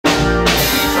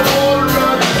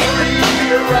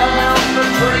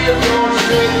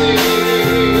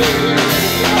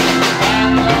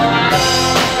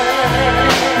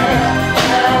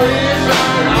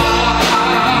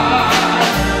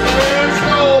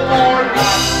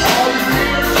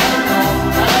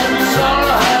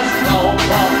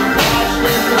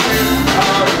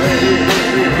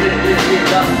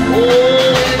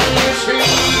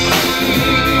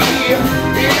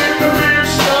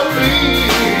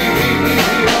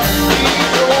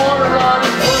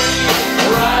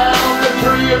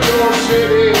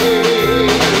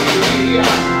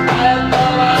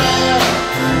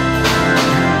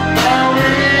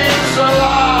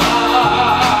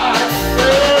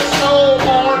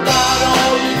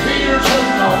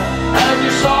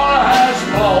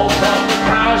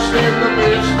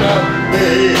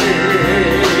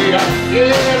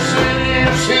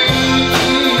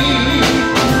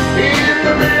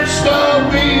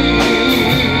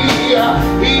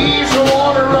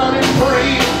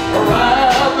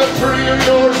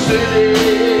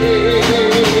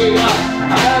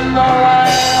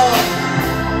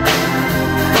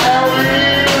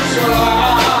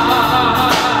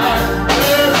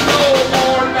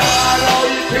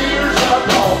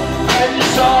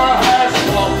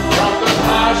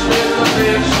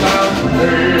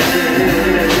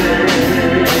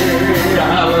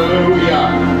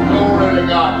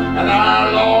our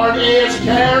Lord is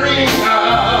carrying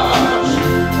us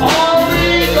on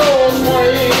eagle's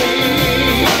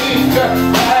wings,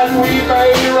 that we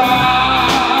may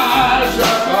rise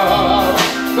above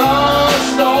the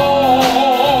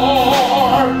storm.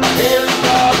 It's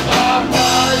not by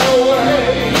might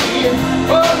away,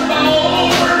 but by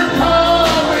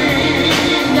overcoming.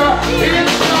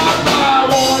 It's not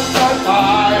by one, but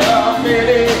by a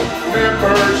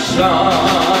many-membered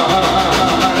Son.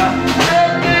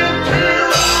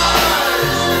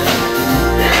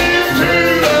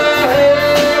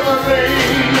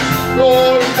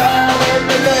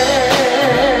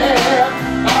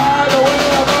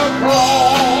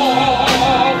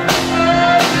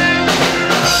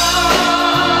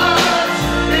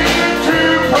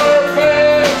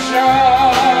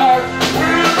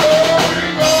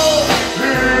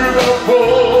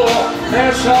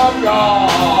 Of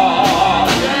God.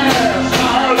 Yes,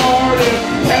 our Lord is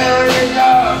carrying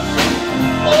us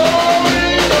on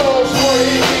eagle's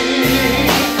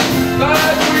wings,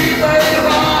 that we may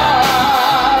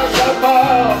rise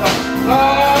above the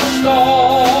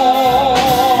storm.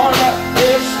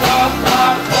 It's not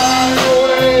by flying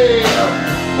away,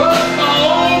 but by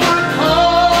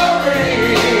overcoming.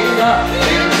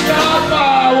 It's not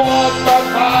by one, but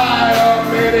by a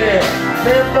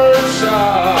many-membered Son.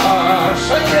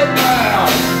 Sing it now.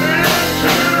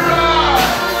 Into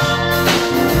rise,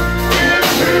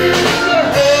 into the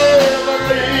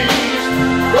heavenlies,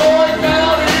 going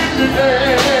down into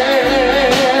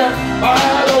death by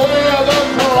the way of the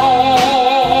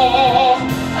cross,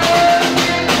 and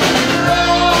into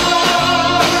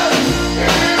rise,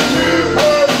 into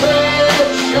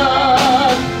perfection.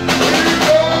 We're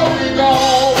going on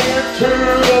into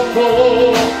the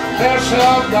fullness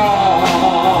of God.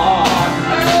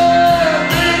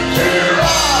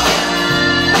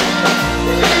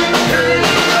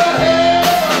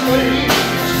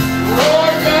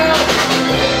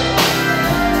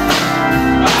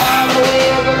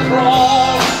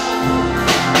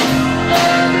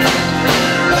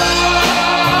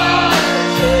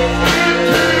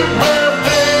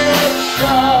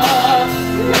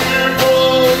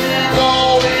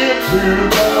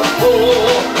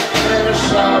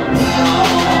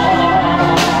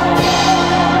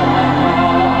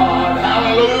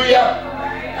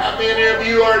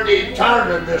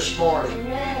 Determined this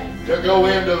morning to go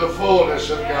into the fullness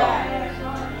of God.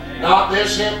 Not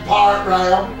this in part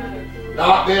realm,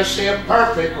 not this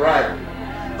imperfect realm,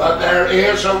 but there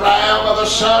is a realm of the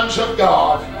sons of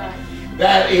God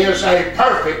that is a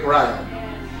perfect realm.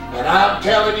 And I'm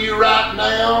telling you right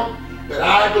now that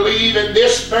I believe in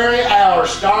this very hour,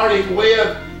 starting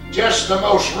with just the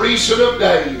most recent of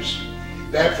days,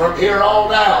 that from here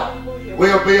on out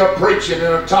we'll be a preaching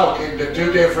and a talking to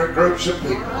two different groups of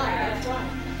people.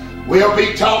 We'll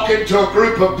be talking to a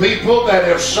group of people that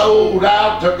have sold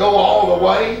out to go all the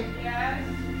way.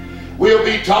 We'll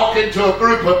be talking to a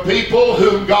group of people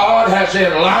whom God has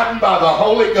enlightened by the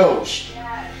Holy Ghost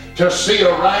to see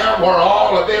around where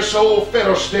all of this old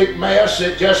fiddlestick mess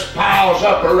that just piles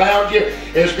up around you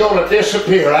is going to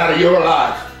disappear out of your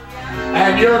life.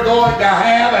 And you're going to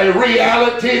have a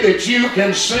reality that you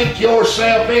can sink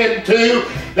yourself into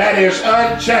that is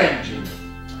unchanging.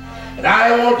 And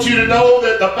I want you to know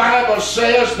that the Bible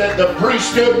says that the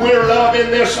priesthood we're of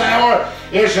in this hour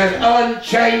is an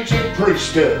unchanging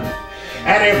priesthood.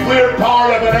 And if we're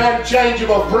part of an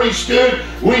unchangeable priesthood,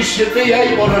 we should be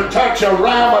able to touch a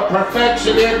realm of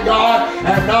perfection in God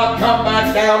and not come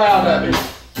back down out of it,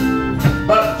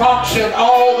 but function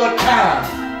all the time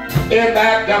in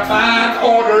that divine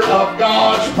order of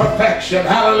God's perfection.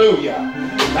 Hallelujah.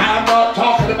 Now, I'm not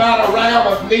talking about a realm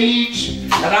of needs,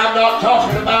 and I'm not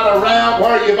talking about a realm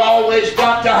where you've always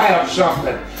got to have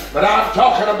something. But I'm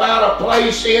talking about a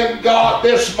place in God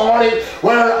this morning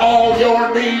where all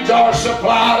your needs are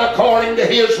supplied according to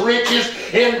His riches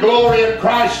in glory in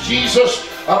Christ Jesus.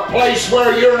 A place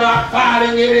where you're not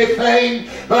fighting anything,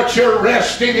 but you're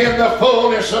resting in the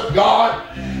fullness of God.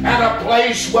 And a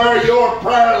place where your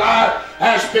prayer life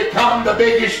has become the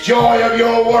biggest joy of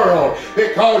your world,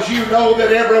 because you know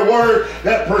that every word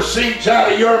that proceeds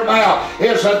out of your mouth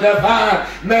is a divine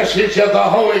message of the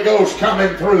Holy Ghost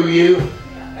coming through you.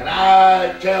 And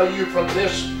I tell you, from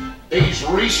these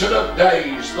recent of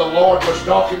days, the Lord was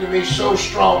talking to me so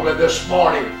strongly this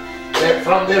morning that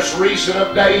from this recent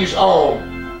of days on,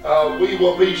 we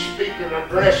will be speaking,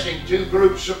 addressing two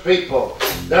groups of people.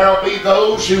 There will be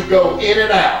those who go in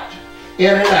and out,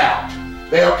 in and out.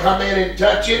 They'll come in and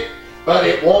touch it, but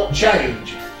it won't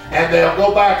change. And they'll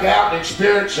go back out and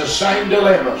experience the same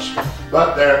dilemmas.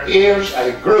 But there is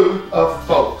a group of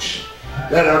folks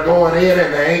that are going in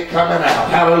and they ain't coming out.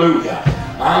 Hallelujah.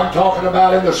 I'm talking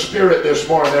about in the spirit this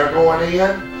morning. They're going in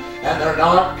and they're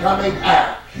not coming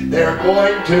out. They're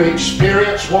going to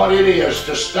experience what it is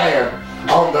to stand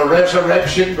on the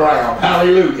resurrection ground.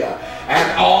 Hallelujah.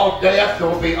 And all death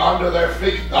will be under their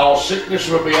feet. All sickness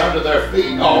will be under their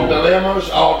feet. All dilemmas,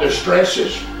 all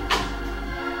distresses,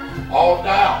 all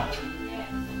doubt,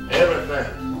 everything.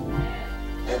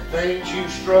 And things you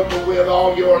struggle with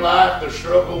all your life, the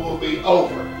struggle will be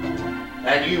over.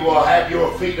 And you will have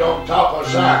your feet on top of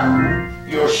Zion.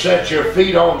 You'll set your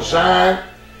feet on Zion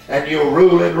and you'll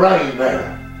rule and reign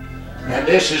there. And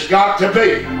this has got to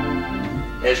be.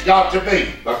 It's got to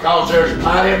be, because there's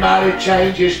mighty, mighty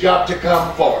changes got to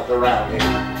come forth around here.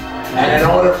 And in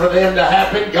order for them to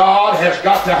happen, God has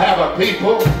got to have a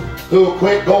people who will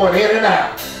quit going in and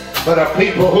out, but a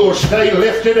people who will stay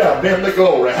lifted up in the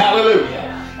glory. Hallelujah.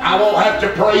 I won't have to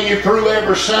pray you through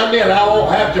every Sunday, and I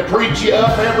won't have to preach you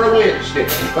up every Wednesday.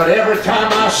 But every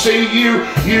time I see you,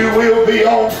 you will be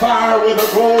on fire with the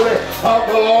glory of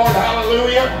the Lord.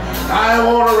 Hallelujah. I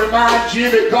want to remind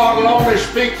you that God will only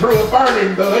speak through a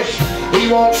burning bush.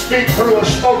 He won't speak through a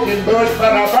smoking bush,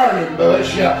 but a burning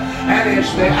bush. And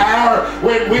it's the hour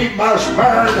when we must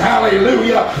burn,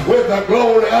 hallelujah, with the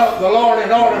glory of the Lord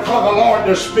in order for the Lord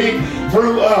to speak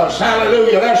through us.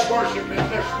 Hallelujah. Let's worship Him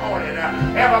this morning.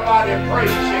 Everybody praise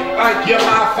Him. Thank you,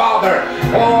 my Father.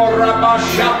 Oh, Rabba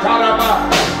Shakaraba.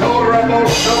 Oh, Rabba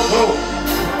Shoko.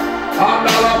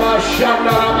 Andalama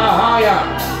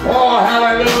Shandalamahaya. Oh,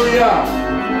 hallelujah.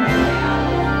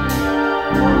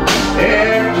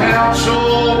 In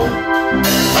counsel,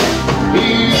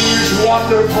 He's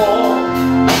wonderful.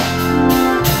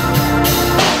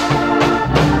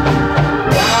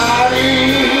 Mighty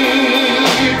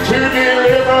to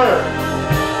deliver.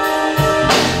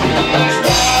 He's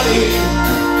mighty.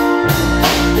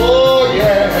 Oh,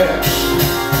 yes.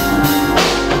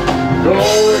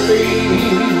 Glory be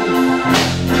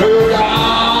to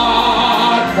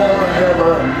God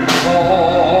forevermore.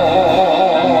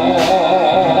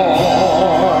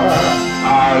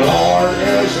 Our Lord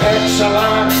is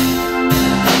excellent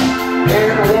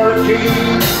in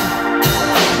working.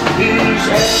 He's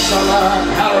excellent.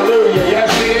 Hallelujah.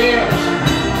 Yes, He is.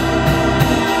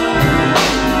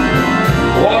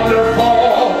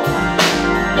 Wonderful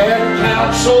in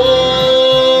counsel.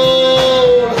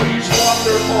 He's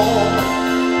wonderful.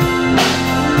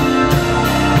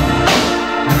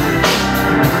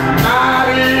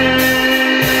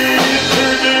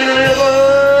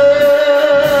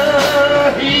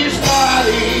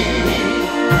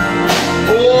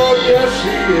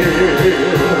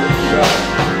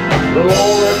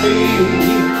 Glory be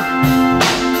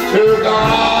to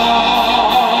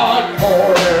God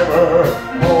forevermore.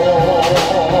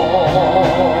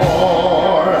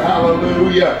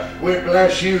 Hallelujah. We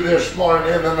bless you this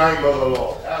morning in the name of the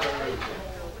Lord. Hallelujah.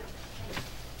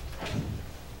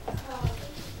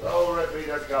 Glory be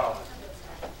to God.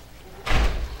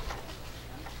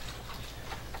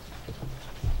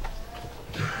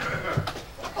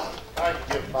 Thank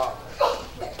you, Father.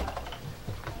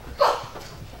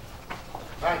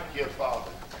 Thank you,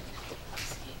 Father.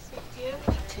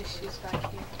 Tissues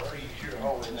back here. Praise your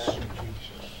holy name,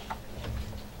 Jesus.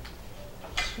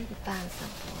 You can find some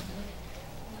for me.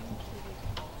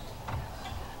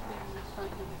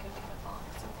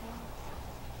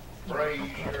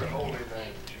 Praise your holy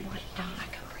name, Jesus. I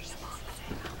can bring a box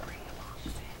in. I'll bring a box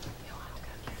in. You'll have to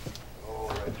go get it.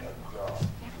 Glory to God.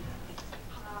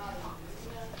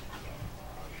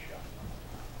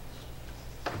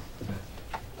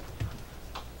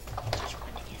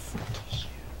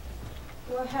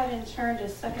 Go ahead and turn to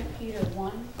 2 Peter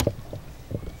 1.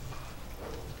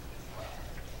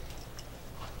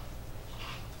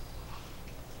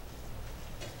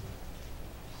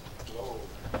 Glory.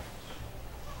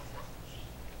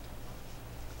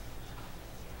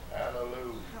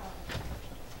 Hallelujah.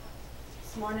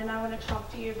 This morning I want to talk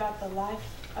to you about the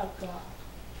life of God.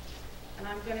 And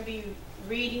I'm going to be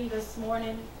reading this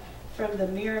morning from the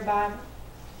Mirror Bible.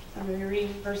 I'm going to be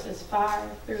reading verses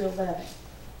 5 through 11.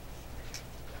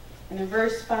 And in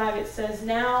verse 5 it says,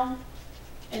 "Now,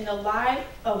 in the light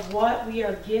of what we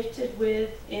are gifted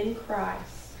with in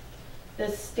Christ, the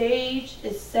stage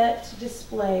is set to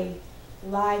display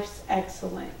life's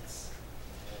excellence.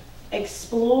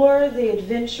 Explore the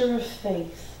adventure of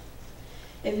faith.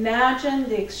 Imagine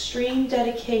the extreme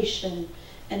dedication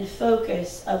and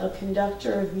focus of a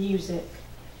conductor of music,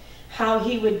 how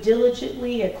he would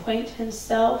diligently acquaint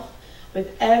himself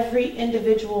with every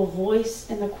individual voice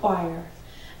in the choir,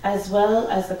 as well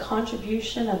as the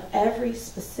contribution of every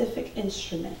specific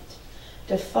instrument,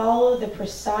 to follow the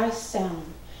precise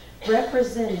sound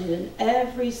represented in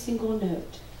every single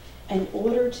note in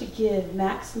order to give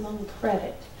maximum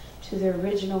credit to the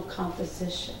original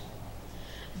composition.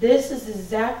 This is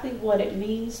exactly what it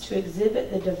means to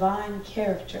exhibit the divine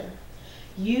character.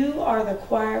 You are the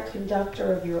choir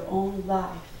conductor of your own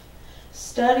life.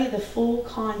 Study the full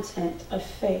content of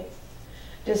faith.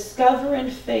 Discover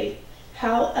in faith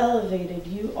how elevated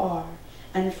you are,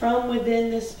 and from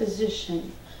within this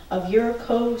position of your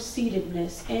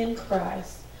co-seatedness in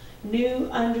Christ, new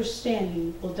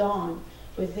understanding will dawn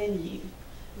within you.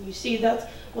 You see, that's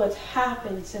what's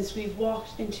happened since we've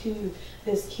walked into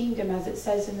this kingdom, as it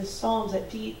says in the Psalms, that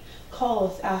deep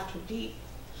calleth after deep.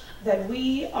 That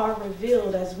we are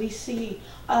revealed as we see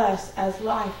us as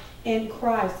life in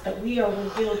Christ, that we are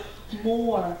revealed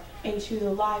more into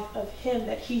the life of Him,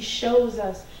 that He shows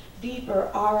us deeper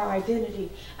our identity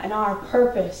and our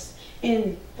purpose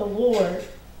in the Lord.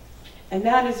 And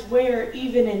that is where,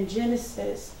 even in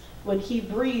Genesis, when He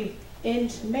breathed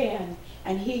into man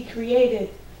and He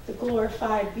created the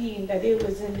glorified being, that it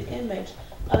was an image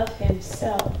of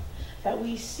Himself, that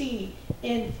we see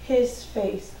in His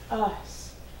face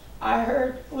us. I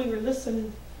heard, we were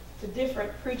listening to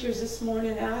different preachers this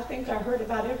morning, and I think I heard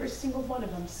about every single one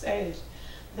of them say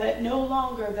that no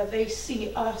longer that they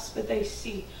see us, but they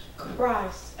see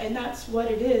Christ. And that's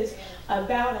what it is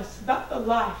about us, about the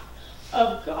life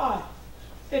of God.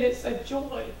 That it's a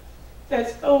joy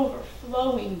that's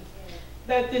overflowing,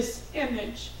 that this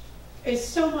image is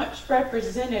so much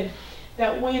represented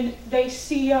that when they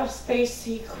see us, they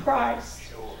see Christ,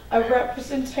 a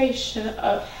representation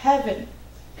of heaven.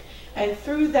 And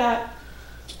through that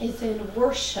is in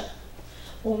worship.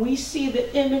 When we see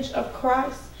the image of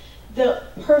Christ, the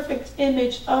perfect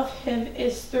image of Him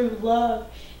is through love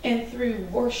and through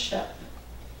worship.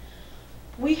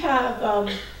 We have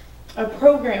a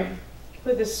program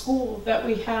with the school that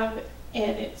we have,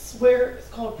 and it's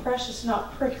called Precious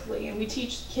Not Prickly, and we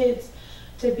teach kids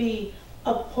to be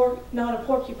not a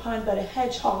porcupine but a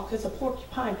hedgehog, because a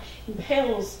porcupine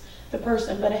impales the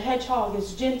person, but a hedgehog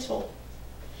is gentle.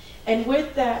 And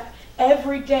with that,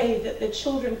 every day that the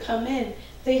children come in,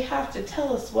 they have to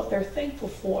tell us what they're thankful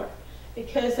for,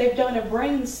 because they've done a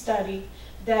brain study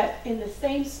that in the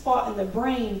same spot in the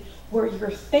brain where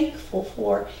you're thankful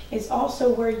for is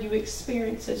also where you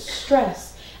experience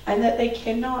stress, and that they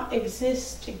cannot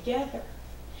exist together.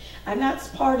 And that's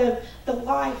part of the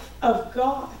life of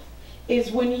God,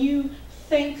 is when you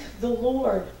thank the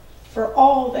Lord for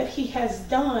all that He has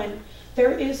done,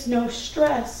 there is no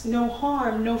stress, no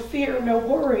harm, no fear, no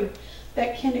worry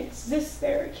that can exist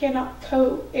there. It cannot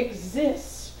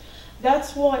coexist.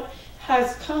 That's what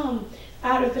has come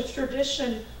out of the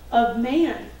tradition of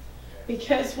man.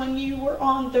 Because when you were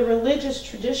on the religious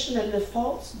tradition and the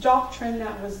false doctrine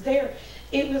that was there,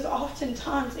 it was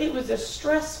oftentimes, it was a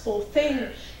stressful thing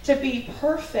to be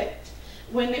perfect.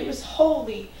 When it was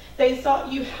holy, they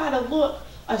thought you had to look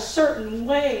a certain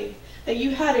way, that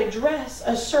you had to dress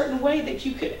a certain way, that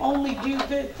you could only do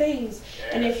good things.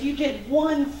 And if you did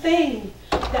one thing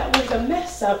that was a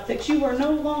mess up, that you were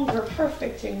no longer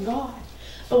perfect in God.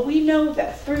 But we know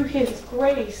that through His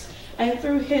grace and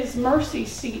through His mercy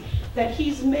seat, that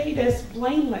He's made us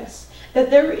blameless, that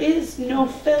there is no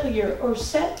failure or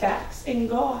setbacks in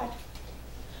God,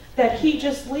 that He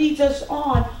just leads us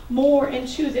on more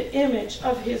into the image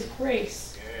of His grace.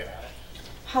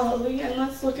 Hallelujah. And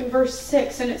let's look in verse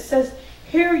 6, and it says,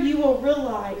 "Here you will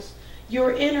realize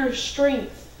your inner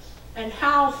strength and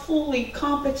how fully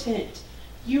competent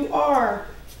you are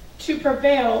to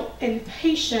prevail in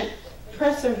patient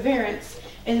perseverance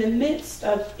in the midst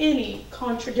of any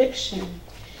contradiction.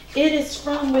 It is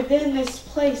from within this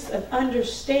place of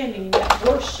understanding that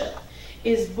worship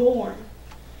is born.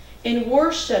 In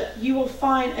worship, you will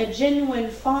find a genuine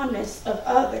fondness of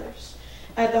others.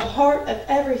 At the heart of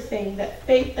everything that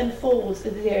faith unfolds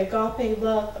is the agape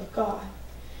love of God."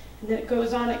 And then it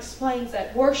goes on and explains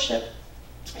that worship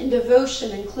and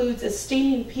devotion includes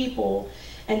esteeming people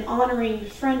and honoring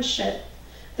friendship.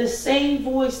 The same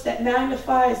voice that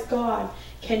magnifies God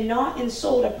cannot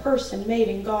insult a person made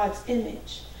in God's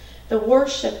image. The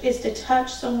worship is to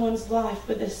touch someone's life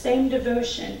with the same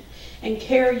devotion and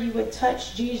care you would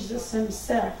touch Jesus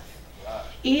Himself,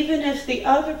 even if the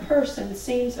other person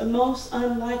seems a most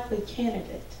unlikely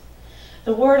candidate.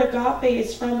 The word agape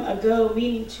is from ago,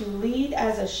 meaning to lead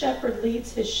as a shepherd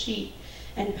leads his sheep,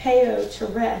 and peo, to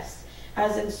rest,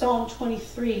 as in Psalm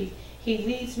 23, "He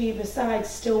leads me beside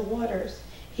still waters.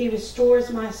 He restores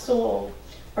my soul,"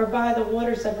 or by the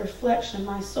waters of reflection,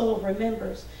 my soul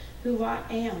remembers who I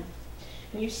am.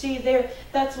 And you see there,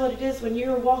 that's what it is when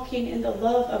you're walking in the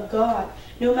love of God.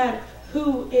 No matter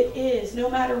who it is, no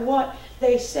matter what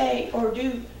they say or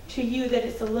do to you, that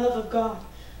it's the love of God.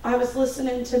 I was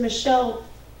listening to Michelle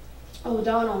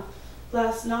O'Donnell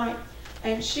last night,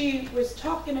 and she was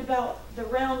talking about the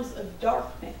realms of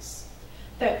darkness,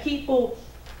 that people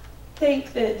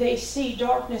think that they see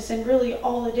darkness, and really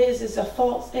all it is a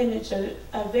false image, a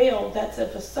veil that's a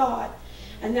facade.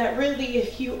 And that really,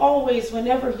 if you always,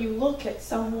 whenever you look at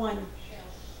someone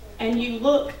and you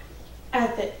look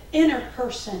at the inner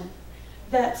person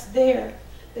that's there,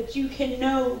 that you can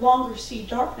no longer see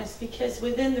darkness, because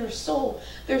within their soul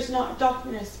there's not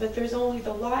darkness, but there's only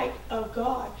the light of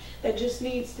God that just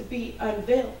needs to be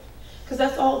unveiled. Because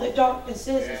that's all that darkness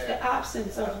is the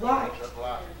absence of light.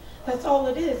 That's all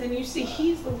it is. And you see,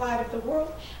 He's the light of the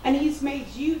world, and He's made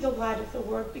you the light of the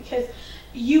world, because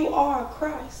you are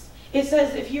Christ. It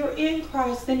says if you're in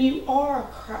Christ, then you are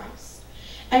Christ.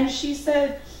 And she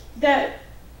said that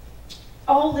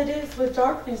all it is with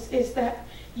darkness is that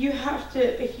you have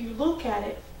to, if you look at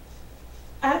it,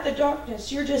 at the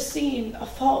darkness, you're just seeing a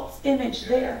false image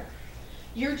there.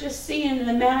 You're just seeing an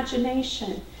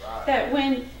imagination. That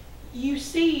when you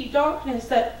see darkness,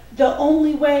 that the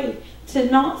only way to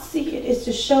not see it is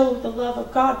to show the love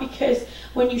of God. Because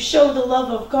when you show the love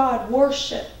of God,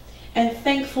 worship and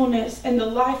thankfulness and the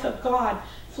life of God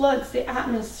floods the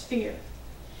atmosphere.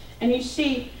 And you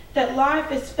see that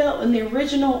life is felt in the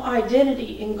original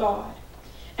identity in God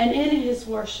and in His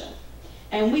worship.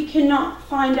 And we cannot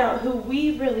find out who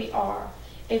we really are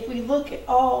if we look at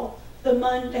all the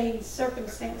mundane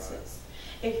circumstances.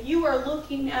 If you are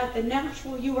looking at the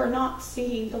natural, you are not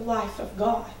seeing the life of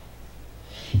God.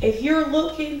 If you're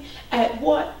looking at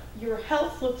what your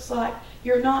health looks like,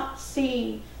 you're not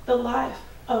seeing the life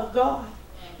of God.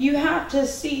 You have to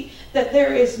see that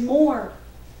there is more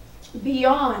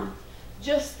beyond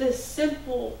just this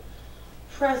simple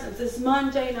presence, this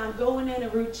mundane, I'm going in a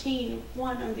routine,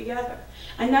 one or the other.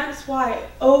 And that's why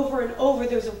over and over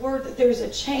there's a word that there's a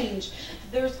change.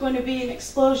 There's going to be an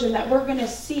explosion, that we're going to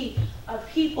see a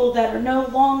people that are no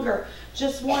longer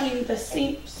just wanting the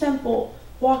simple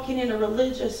walking in a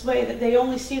religious way, that they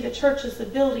only see the church as the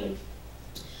building,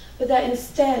 but that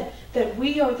instead that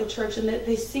we are the church, and that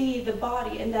they see the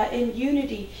body, and that in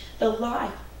unity the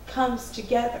life comes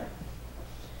together.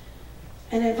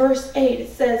 And in verse 8 it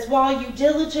says, while you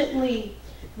diligently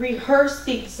rehearse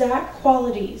the exact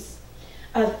qualities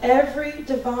of every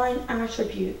divine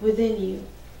attribute within you,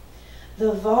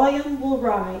 the volume will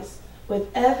rise with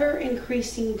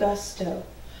ever-increasing gusto,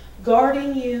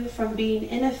 guarding you from being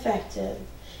ineffective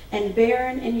and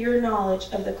barren in your knowledge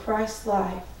of the Christ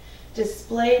life,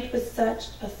 displayed with such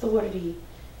authority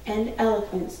and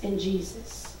eloquence in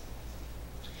Jesus.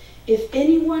 If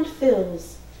anyone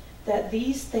feels that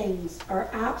these things are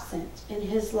absent in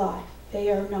his life, they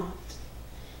are not.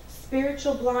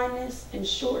 Spiritual blindness and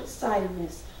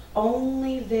short-sightedness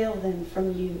only veil them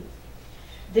from you.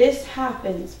 This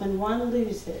happens when one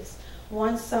loses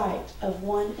one sight of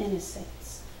one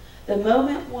innocence. The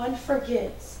moment one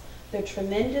forgets the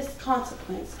tremendous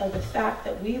consequence of the fact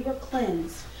that we were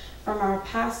cleansed from our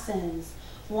past sins,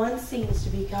 one seems to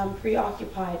become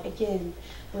preoccupied again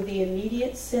with the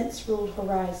immediate sense-ruled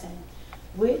horizon,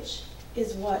 which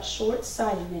is what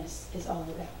short-sightedness is all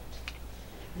about.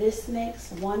 This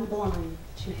makes one blind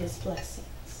to his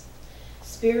blessings.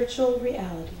 Spiritual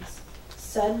realities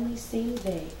suddenly seem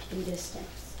vague in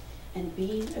distance, and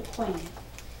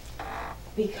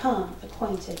become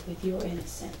acquainted with your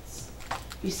innocence.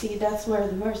 You see, that's where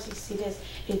the mercy seat is.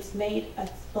 It's made us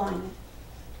blind.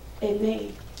 It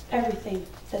made everything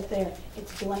that's there.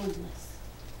 It's blameless.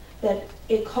 That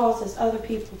it causes other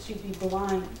people to be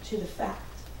blind to the fact.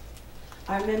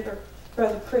 I remember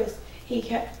Brother Chris, he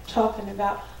kept talking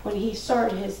about when he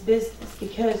started his business,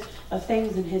 because of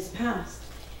things in his past,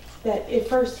 that at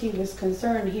first he was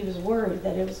concerned, he was worried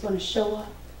that it was going to show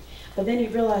up. But then he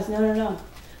realized, no,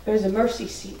 there's a mercy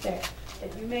seat there.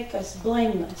 That you make us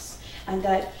blameless. And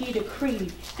that he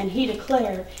decreed and he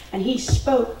declared and he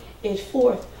spoke it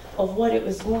forth of what it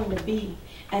was going to be.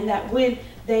 And that when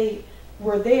they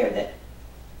were there,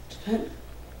 that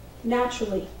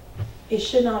naturally it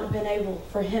should not have been able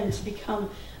for him to become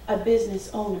a business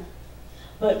owner.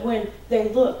 But when they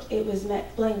looked, it was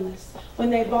met blameless. When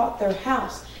they bought their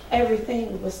house,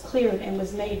 everything was cleared and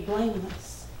was made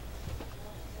blameless.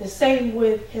 The same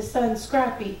with his son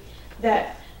Scrappy,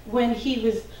 that when he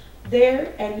was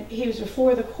there and he was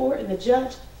before the court and the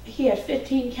judge, he had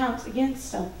 15 counts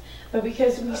against him. But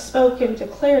because we spoke and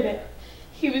declared it,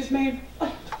 he was made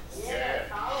blameless.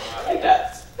 And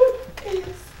that's what it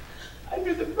is.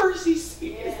 Under the mercy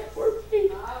seat is that we're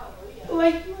made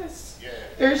blameless.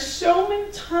 There's so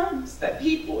many times times that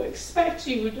people expect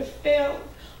you to fail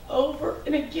over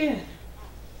and again.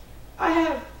 I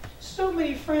have so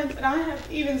many friends, and I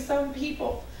have even some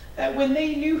people that when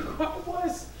they knew who I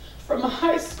was from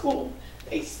high school,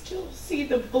 they still see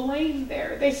the blame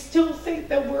there. They still think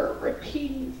that we're a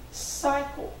repeating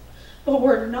cycle, but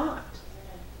we're not.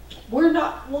 We're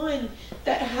not one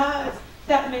that has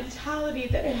that mentality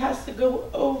that it has to go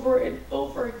over and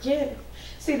over again.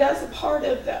 See, that's a part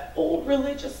of that old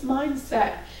religious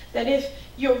mindset that if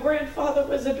your grandfather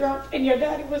was a drunk and your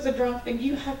daddy was a drunk, then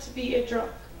you have to be a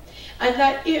drunk. And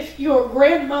that if your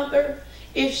grandmother,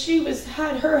 if she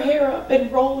had her hair up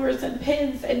in rollers and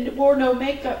pins and wore no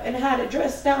makeup and had it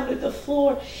dressed down to the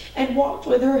floor and walked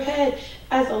with her head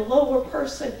as a lower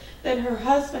person than her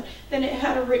husband, then it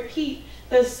had to repeat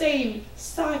the same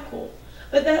cycle.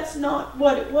 But that's not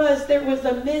what it was. There was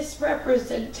a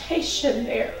misrepresentation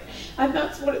there. And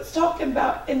that's what it's talking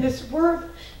about in this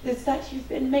word, is that you've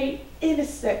been made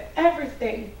innocent.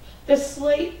 Everything. The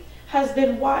slate has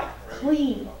been wiped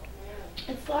clean.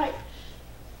 It's like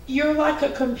you're like a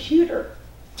computer.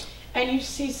 And you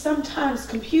see sometimes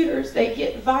computers, they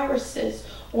get viruses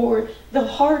or the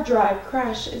hard drive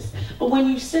crashes. But when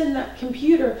you send that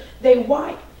computer, they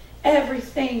wipe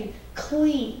everything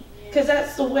clean. Because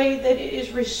that's the way that it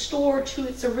is restored to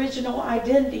its original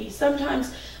identity.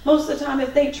 Sometimes, most of the time,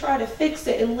 if they try to fix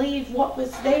it and leave what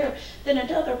was there, then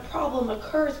another problem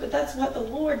occurs. But that's what the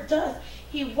Lord does.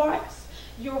 He wipes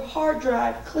your hard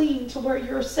drive clean to where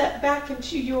you're set back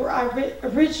into your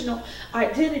original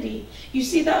identity. You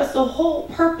see, that was the whole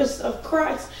purpose of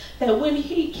Christ, that when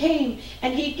he came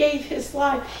and he gave his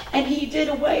life and he did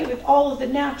away with all of the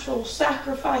natural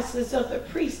sacrifices of the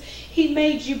priest, he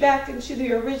made you back into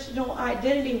the original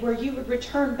identity where you would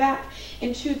return back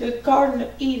into the Garden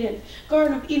of Eden.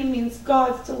 Garden of Eden means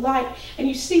God's delight. And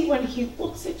you see, when he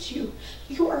looks at you,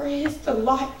 you are his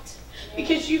delight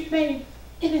because you've made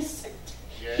innocent.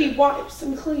 He wipes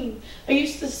them clean. I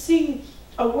used to sing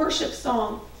a worship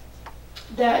song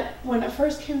that when I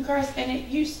first came to Christ, and it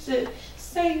used to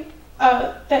say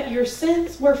that your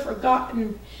sins were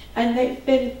forgotten and they've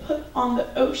been put on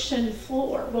the ocean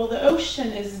floor. Well, the ocean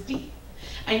is deep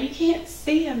and you can't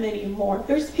see them anymore.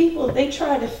 There's people, they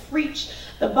try to reach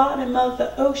the bottom of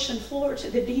the ocean floor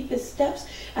to the deepest depths,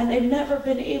 and they've never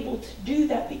been able to do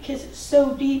that because it's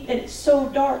so deep and it's so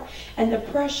dark and the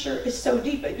pressure is so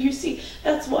deep. But you see,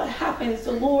 that's what happens.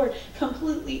 The Lord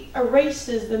completely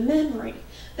erases the memory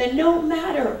that no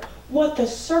matter what the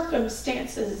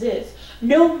circumstances is,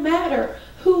 no matter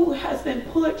who has been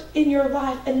put in your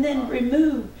life and then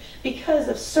removed because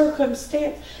of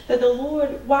circumstance, that the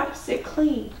Lord wipes it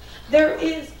clean. There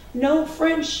is no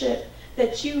friendship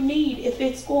that you need if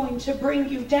it's going to bring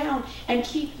you down and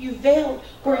keep you veiled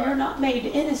where you're not made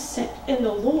innocent in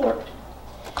the Lord.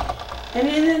 And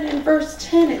then in verse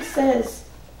 10 it says,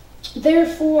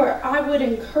 therefore I would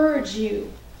encourage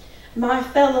you, my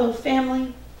fellow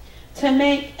family, to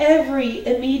make every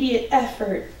immediate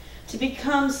effort to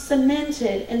become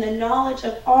cemented in the knowledge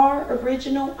of our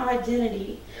original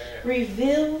identity,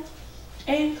 revealed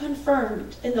and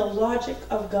confirmed in the logic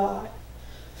of God.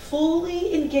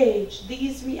 Fully engage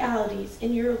these realities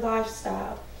in your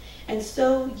lifestyle, and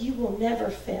so you will never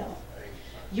fail.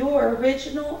 Your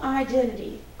original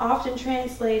identity, often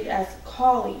translated as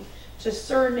calling, to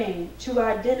surname, to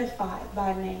identify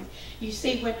by name. You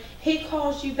see, when he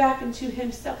calls you back into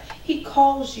himself, he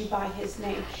calls you by his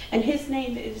name, and his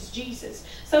name is Jesus.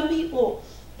 Some people,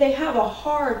 they have a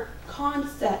hard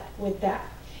concept with that.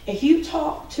 If you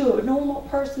talk to a normal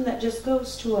person that just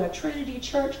goes to a Trinity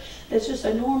church, that's just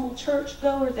a normal church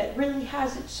goer that really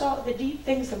hasn't sought the deep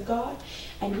things of God,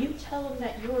 and you tell them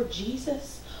that you're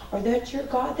Jesus or that you're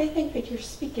God, they think that you're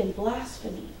speaking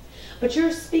blasphemy. But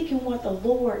you're speaking what the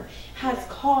Lord has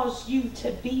caused you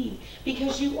to be,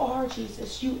 because you are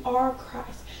Jesus. You are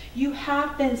Christ. You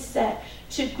have been set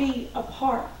to be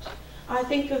apart. I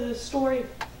think of the story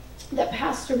that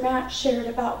Pastor Matt shared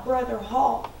about Brother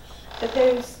Hall, that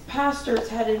those pastors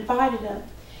had invited him.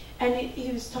 And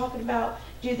he was talking about,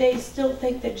 do they still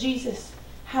think that Jesus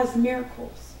has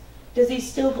miracles? Does he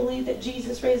still believe that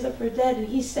Jesus raised up the dead? And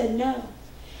he said no.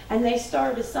 And they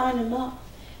started to sign him up.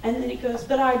 And then he goes,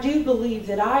 but I do believe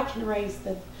that I can raise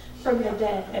them from the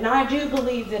dead. And I do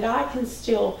believe that I can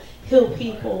still heal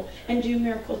people and do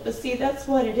miracles. But see, that's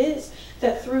what it is,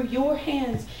 that through your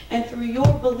hands and through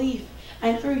your belief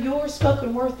and through your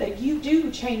spoken word, that you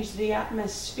do change the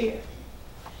atmosphere.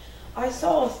 I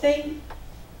saw a thing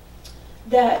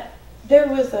that there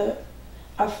was a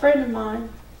friend of mine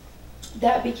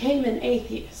that became an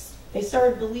atheist. They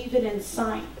started believing in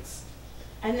science.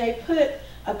 And they put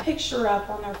a picture up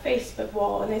on our Facebook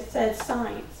wall, and it said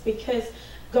science, because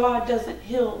God doesn't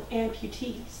heal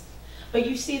amputees. But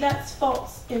you see, that's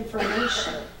false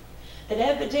information. That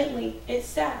evidently, it's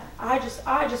sad. I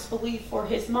just believe for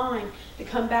his mind to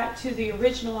come back to the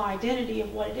original identity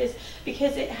of what it is,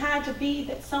 because it had to be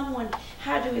that someone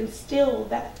had to instill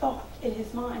that thought in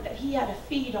his mind, that he had to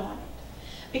feed on it.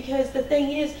 Because the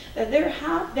thing is that there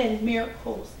have been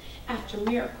miracles after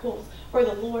miracles where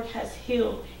the Lord has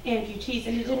healed amputees,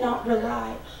 and he did not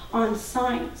rely on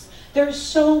science. There's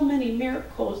so many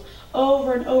miracles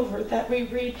over and over that we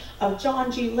read of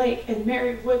John G. Lake and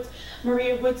Maria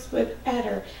Woodsworth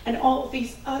Etter and all of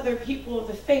these other people of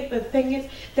the faith. The thing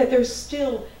is that they're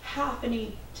still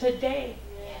happening today.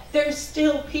 There's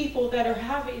still people that are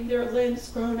having their limbs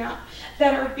grown out,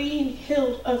 that are being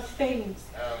healed of things.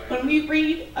 When we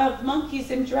read of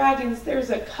Monkeys and Dragons, there's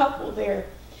a couple there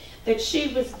that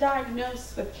she was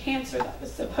diagnosed with cancer that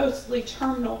was supposedly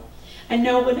terminal, and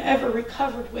no one ever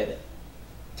recovered with it.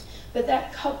 But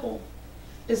that couple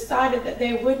decided that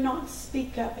they would not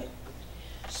speak of it.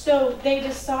 So they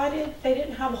decided they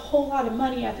didn't have a whole lot of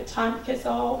money at the time, because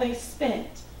all they spent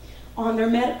on their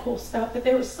medical stuff, but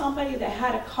there was somebody that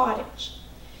had a cottage.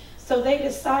 So they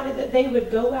decided that they would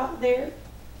go out there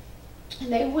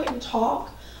and they wouldn't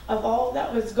talk of all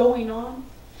that was going on,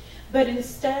 but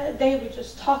instead they would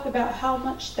just talk about how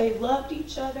much they loved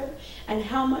each other and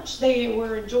how much they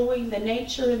were enjoying the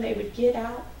nature, and they would get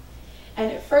out. And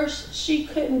at first she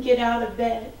couldn't get out of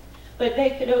bed, but they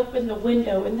could open the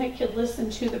window and they could listen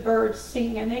to the birds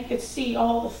sing, and they could see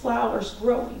all the flowers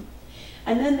growing.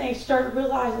 And then they started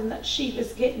realizing that she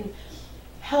was getting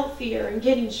healthier and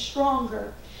getting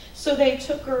stronger. So they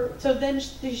took her, so then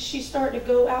she started to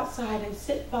go outside and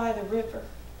sit by the river.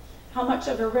 How much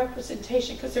of a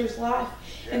representation, because there's life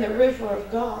in the river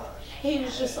of God. He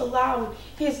was just allowing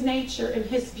his nature and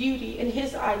his beauty and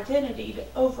his identity to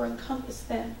over-encompass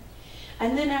them.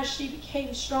 And then as she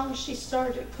became strong, she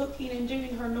started cooking and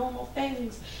doing her normal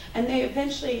things. And they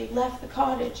eventually left the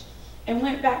cottage and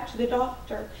went back to the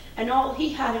doctor. And all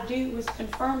he had to do was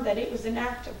confirm that it was an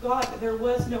act of God, that there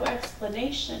was no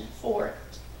explanation for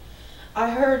it.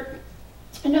 I heard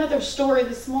another story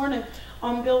this morning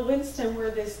on Bill Winston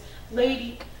where this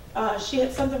lady, she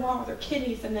had something wrong with her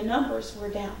kidneys and the numbers were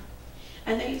down.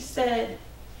 And they said,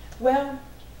 well,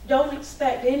 don't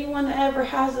expect anyone that ever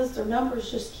has this, their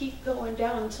numbers just keep going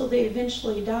down until they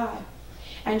eventually die.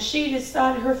 And she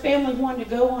decided her family wanted to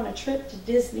go on a trip to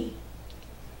Disney.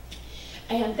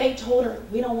 And they told her,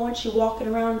 we don't want you walking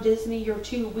around Disney, you're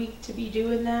too weak to be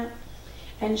doing that.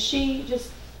 And she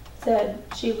just said,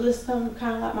 she listened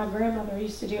kind of like my grandmother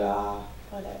used to do,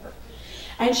 whatever.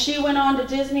 And she went on to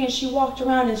Disney and she walked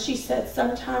around, and she said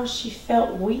sometimes she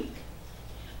felt weak.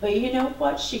 But you know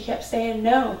what? She kept saying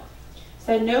no.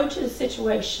 Said no to the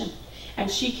situation. And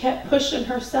she kept pushing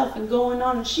herself and going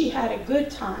on, and she had a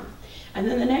good time. And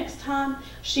then the next time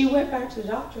she went back to the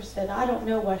doctor and said, I don't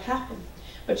know what happened,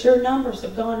 but your numbers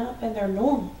have gone up and they're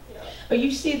normal. But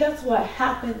you see, that's what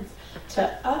happens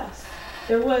to us.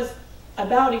 There was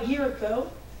about a year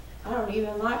ago, I don't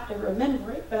even like to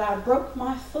remember it, but I broke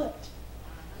my foot.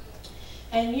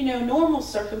 And you know, normal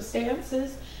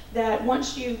circumstances, that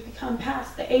once you become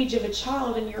past the age of a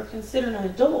child and you're considered an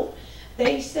adult,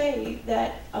 they say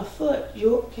that a foot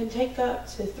can take up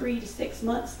to 3 to 6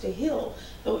 months to heal,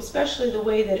 though especially the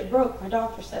way that it broke. My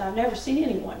doctor said, I've never seen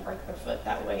anyone break their foot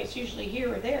that way. It's usually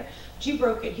here or there. But you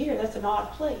broke it here. That's an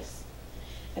odd place.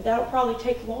 And that'll probably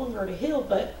take longer to heal,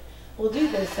 but we'll do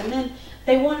this. And then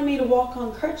they wanted me to walk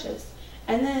on crutches.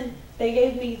 And then they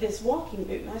gave me this walking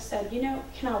boot. And I said, you know,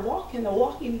 can I walk in the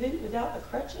walking boot without the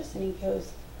crutches? And he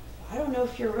goes, I don't know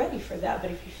if you're ready for that,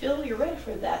 but if you feel you're ready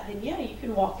for that, then yeah, you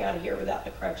can walk out of here without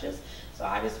the crutches. So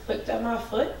I just picked up my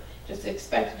foot, just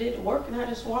expected it to work, and I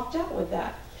just walked out with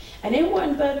that. And it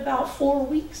wasn't but about 4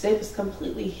 weeks, it was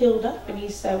completely healed up. And he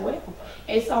said, well,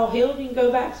 it's all healed. You can go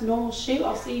back to normal shoe.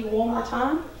 I'll see you one more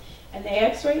time. And they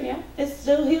x-rayed, yeah, it's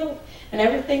still healed. And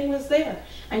everything was there.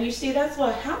 And you see, that's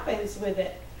what happens with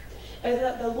it. Is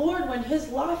that the Lord, when his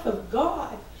life of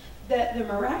God, that the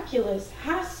miraculous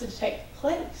has to take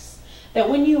place. That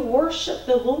when you worship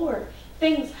the Lord,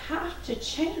 things have to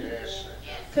change.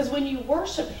 Because when you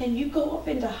worship him, you go up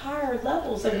into higher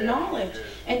levels of knowledge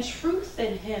and truth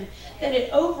in him. That it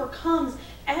overcomes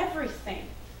everything.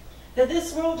 That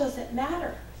this world doesn't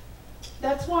matter.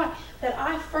 That's why that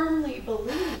I firmly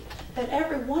believe that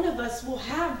every one of us will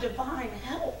have divine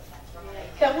health.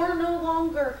 That we're no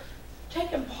longer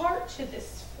taking part to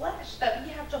this flesh. That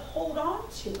we have to hold on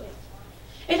to it.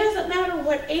 It doesn't matter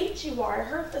what age you are. I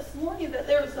heard this morning that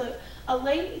there was a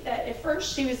lady that at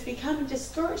first she was becoming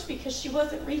discouraged because she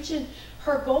wasn't reaching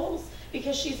her goals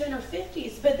because she's in her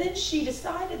 50s. But then she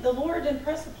decided, the Lord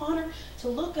impressed upon her to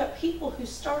look up people who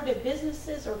started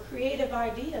businesses or creative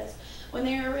ideas when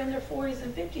they were in their 40s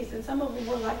and 50s. And some of them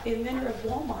were like the inventor of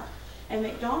Walmart and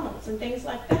McDonald's and things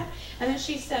like that. And then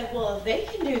she said, well, if they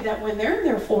can do that when they're in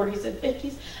their 40s and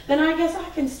 50s, then I guess I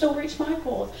can still reach my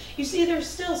goals. You see, there's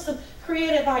still some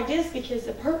creative ideas because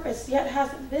the purpose yet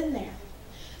hasn't been there.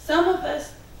 Some of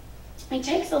us, it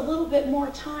takes a little bit more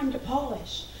time to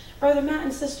polish. Brother Matt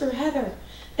and Sister Heather,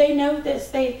 they know this.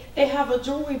 They have a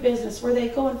jewelry business where they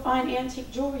go and find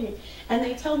antique jewelry. And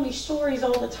they tell me stories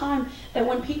all the time that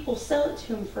when people sell it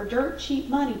to them for dirt cheap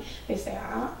money, they say,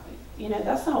 you know,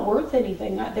 that's not worth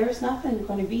anything. There's nothing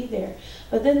going to be there.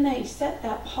 But then they set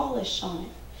that polish on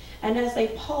it. And as they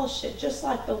polish it, just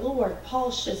like the Lord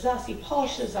polishes us, He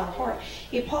polishes our heart.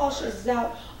 He polishes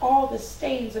out all the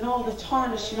stains and all the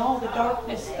tarnish and all the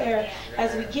darkness there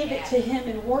as we give it to Him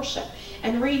in worship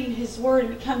and reading His Word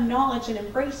and become knowledge and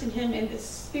embracing Him in the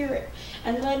Spirit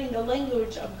and letting the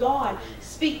language of God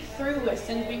speak through us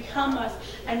and become us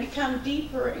and become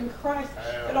deeper in Christ.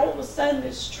 But all of a sudden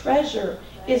this treasure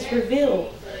is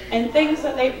revealed, and things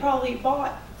that they probably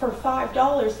bought for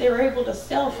 $5, they were able to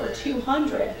sell for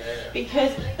 $200,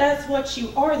 because that's what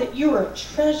you are, that you're a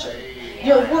treasure.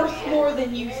 You're worth more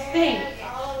than you think.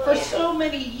 For so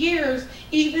many years,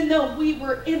 even though we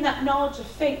were in that knowledge of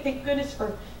faith, thank goodness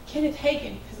for Kenneth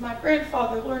Hagin, because my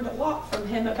grandfather learned a lot from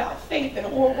him about faith and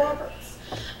Oral Roberts.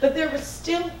 But there was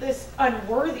still this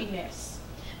unworthiness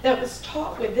that was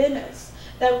taught within us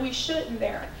that we shouldn't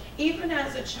bear. Even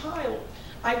as a child,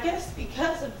 I guess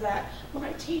because of that,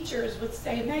 my teachers would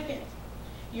say, Megan,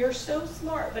 you're so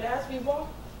smart, but as we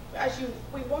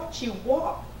watch you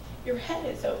walk, your head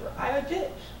is over. I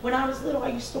did. When I was little, I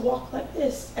used to walk like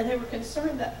this, and they were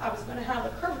concerned that I was going to have a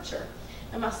curvature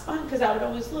in my spine because I would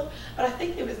always look. But I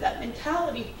think it was that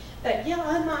mentality that, yeah,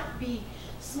 I might be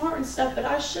smart and stuff, but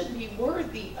I shouldn't be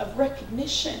worthy of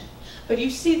recognition. But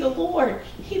you see, the Lord,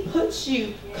 He puts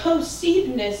you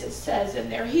co-seatedness, it says in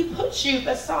there. He puts you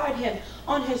beside Him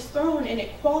on His throne in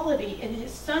equality in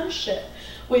His sonship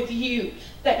with you.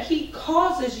 That He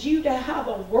causes you to have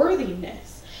a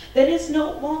worthiness. That it's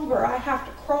no longer I have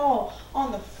to crawl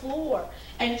on the floor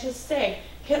and just say,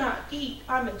 can I eat?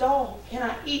 I'm a dog. Can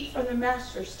I eat from the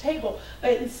Master's table?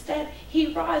 But instead,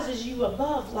 He rises you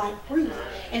above like Ruth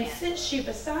and sits you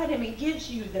beside Him and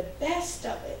gives you the best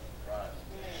of it.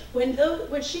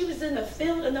 When she was in the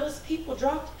field and those people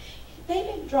dropped, they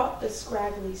didn't drop the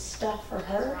scraggly stuff for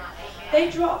her. They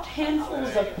dropped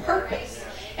handfuls of purpose.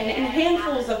 And in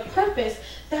handfuls of purpose,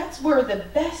 that's where the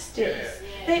best is.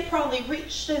 They probably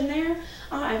reached in there.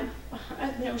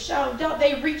 No shadow of doubt,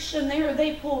 they reached in there.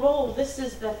 They pulled, oh, this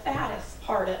is the fattest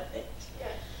part of it.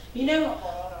 You know,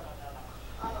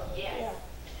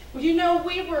 you know,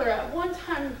 we were one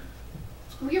time,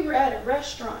 we were at a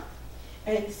restaurant,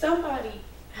 and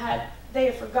they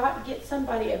had forgotten to get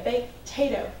somebody a baked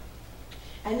potato.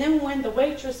 And then when the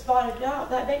waitress brought it out,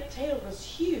 that baked potato was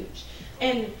huge.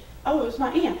 And, oh, it was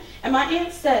my aunt. And my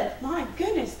aunt said, my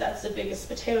goodness, that's the biggest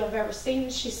potato I've ever seen.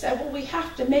 And she said, well, we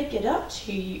have to make it up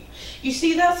to you. You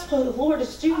see, that's what the Lord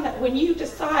is doing, that when you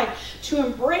decide to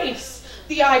embrace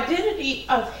the identity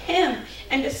of Him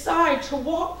and decide to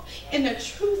walk in the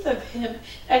truth of Him,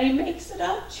 that He makes it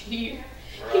up to you.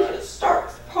 He just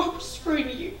starts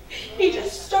prospering you. He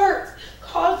just starts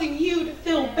causing you to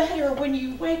feel better when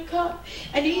you wake up.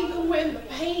 And even when the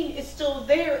pain is still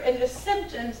there and the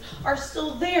symptoms are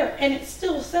still there and it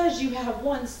still says you have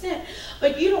 1 cent,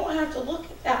 but you don't have to look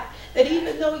at that. That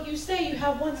even though you say you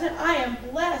have 1 cent, I am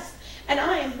blessed. And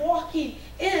I am walking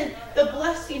in the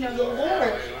blessing of the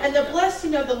Lord. And the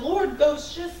blessing of the Lord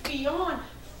goes just beyond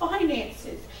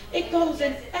finances. It goes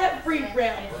in every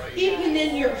realm, even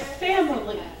in your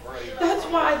family. That's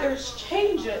why there's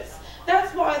changes.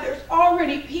 That's why there's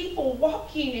already people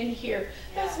walking in here.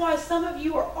 That's why some of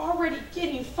you are already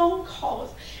getting phone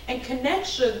calls and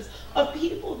connections of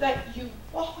people that you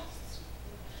lost.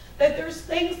 That there's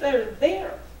things that are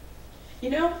there. You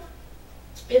know,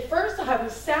 at first I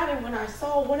was saddened when I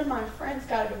saw one of my friends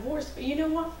got a divorce. But you know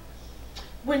what?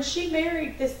 When she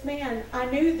married this man, I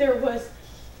knew there was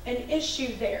an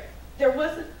issue there. There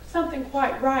wasn't something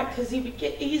quite right, because he would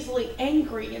get easily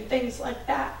angry and things like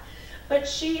that. But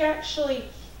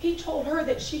he told her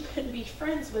that she couldn't be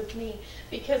friends with me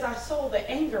because I saw the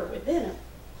anger within him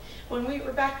when we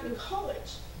were back in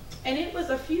college. And it was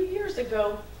a few years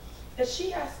ago that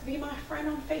she asked to be my friend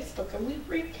on Facebook, and we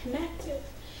reconnected.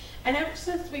 And ever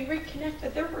since we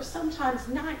reconnected, there were sometimes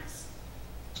nights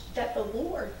that the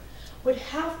Lord would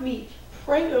have me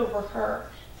pray over her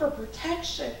for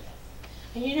protection.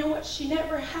 And you know what? She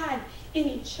never had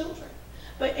any children.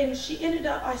 And she ended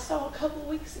up, I saw a couple of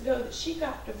weeks ago that she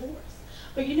got divorced.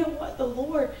 But you know what? The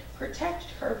Lord protected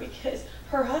her because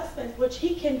her husband, which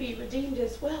he can be redeemed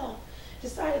as well,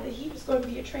 decided that he was going to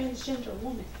be a transgender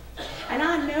woman. And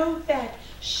I know that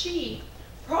she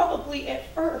probably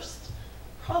at first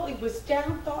was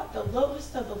down, thought the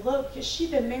lowest of the low, because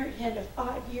she'd been married to him for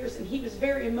 5 years and he was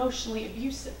very emotionally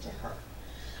abusive to her.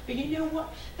 But you know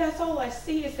what? That's all I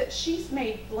see is that she's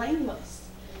made blameless.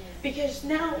 Because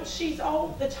now she's all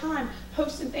the time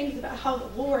posting things about how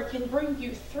the Lord can bring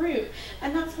you through.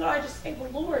 And that's what I just say, well,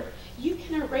 Lord, you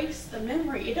can erase the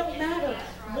memory. It don't matter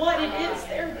what it is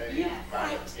there. You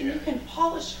right, and you can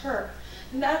polish her.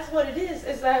 And that's what it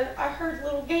is that I heard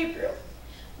little Gabriel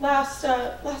last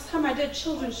time I did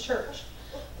children's church.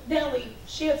 Nellie,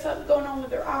 she had something going on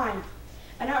with her eye.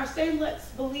 And I was saying, let's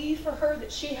believe for her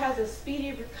that she has a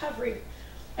speedy recovery.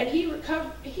 And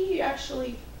he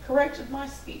actually corrected my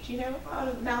speech, out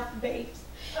of the mouth of babes.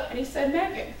 And he said,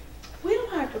 Megan, we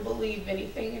don't have to believe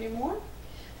anything anymore.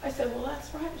 I said, well,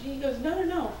 that's right. He goes,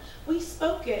 no. We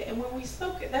spoke it. And when we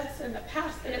spoke it, that's in the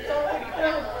past. And it's already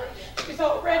done. It's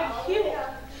already healed.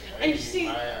 And you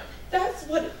see, that's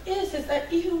what it is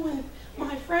that even with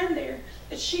my friend there,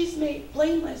 that she's made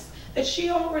blameless, that she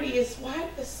already has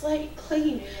wiped the slate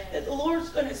clean, that the Lord's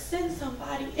going to send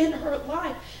somebody in her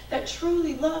life that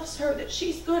truly loves her, that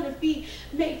she's going to be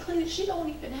made clean. She don't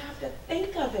even have to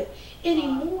think of it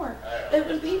anymore. That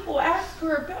when people ask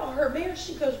her about her marriage,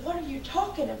 she goes, what are you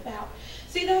talking about?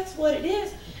 See, that's what it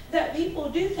is, that people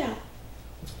do that.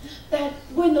 That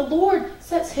when the Lord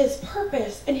sets his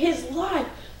purpose and his life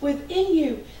within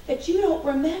you, that you don't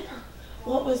remember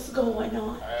what was going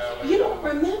on. You don't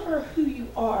remember who you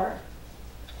are.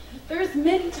 There's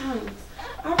many times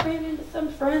I ran into some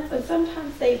friends and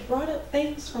sometimes they brought up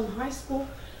things from high school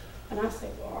and I say,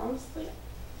 well, honestly,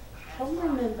 I don't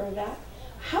remember that.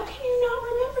 How can you not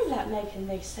remember that, Megan?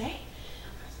 They say.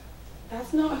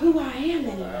 That's not who I am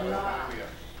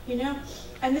anymore.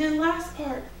 And then last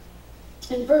part,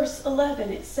 in verse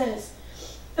 11, it says,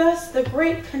 thus the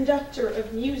great conductor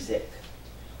of music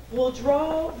will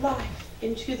draw life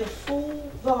into the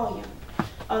full volume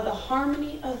of the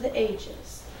harmony of the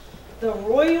ages, the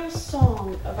royal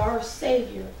song of our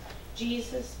Savior,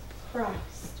 Jesus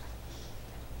Christ.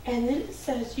 And then it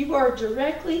says, you are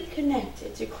directly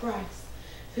connected to Christ,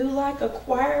 who like a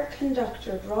choir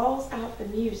conductor draws out the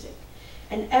music,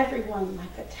 and everyone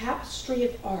like a tapestry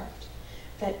of art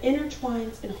that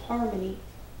intertwines in harmony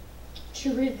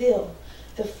to reveal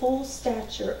the full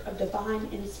stature of divine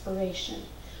inspiration,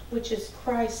 which is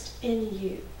Christ in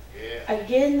you. Yeah.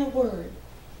 Again, the word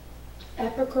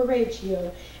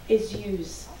epicorregio is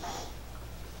used.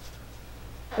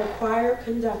 The choir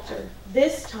conductor.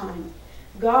 This time,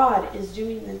 God is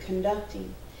doing the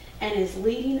conducting and is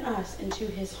leading us into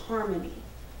his harmony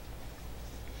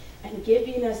and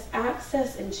giving us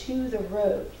access into the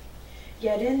road.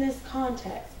 Yet in this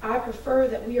context, I prefer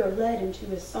that we are led into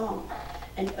a song,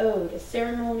 an ode, a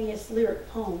ceremonious lyric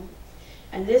poem.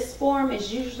 And this form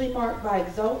is usually marked by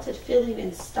exalted feeling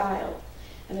and style.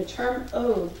 And the term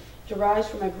ode derives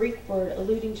from a Greek word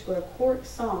alluding to a choric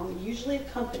song, usually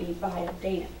accompanied by a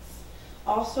dance.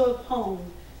 Also a poem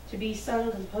to be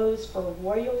sung composed for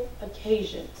royal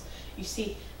occasions. You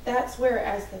see, that's where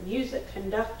as the music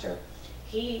conductor,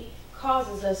 he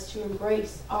causes us to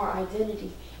embrace our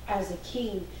identity as a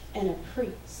king and a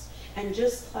priest. And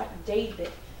just like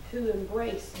David, who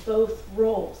embraced both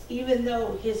roles, even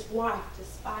though his wife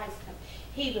despised him,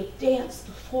 he would dance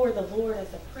before the Lord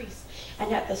as a priest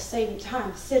and at the same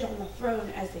time sit on the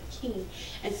throne as a king.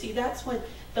 And see, that's when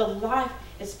the life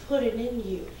is put in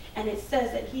you. And it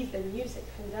says that he's the music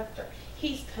conductor.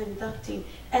 He's conducting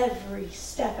every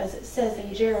step, as it says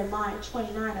in Jeremiah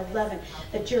 29:11,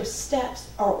 that your steps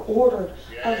are ordered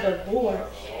of the Lord.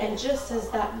 And just as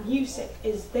that music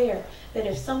is there, that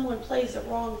if someone plays a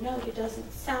wrong note, it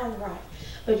doesn't sound right.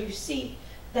 But you see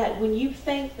that when you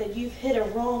think that you've hit a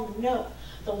wrong note,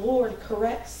 the Lord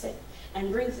corrects it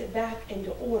and brings it back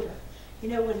into order. You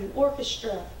know, when an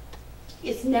orchestra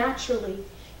is naturally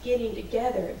getting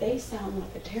together, they sound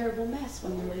like a terrible mess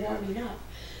when they're warming up.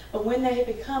 But when they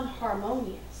become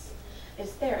harmonious,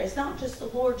 it's there. It's not just the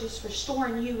Lord just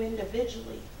restoring you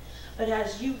individually, but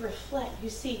as you reflect, you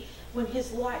see, when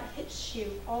his light hits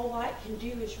you, all light can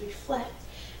do is reflect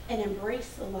and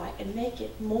embrace the light and make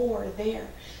it more there.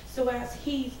 So as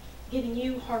he's getting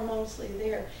you harmoniously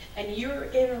there and you're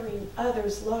entering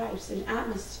others' lives and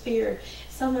atmosphere,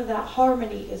 some of that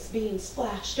harmony is being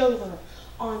splashed over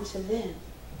onto them.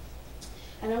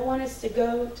 And I want us to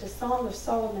go to Song of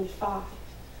Solomon 5.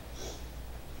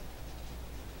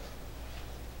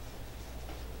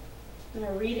 I'm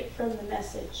going to read it from the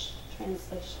Message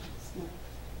translation this morning.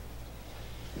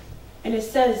 And it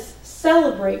says,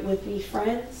 "Celebrate with me,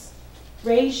 friends.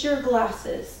 Raise your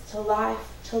glasses to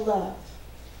life, to love.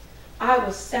 I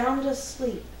was sound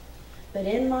asleep, but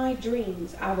in my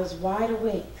dreams I was wide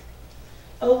awake.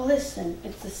 Oh, listen,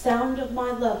 it's the sound of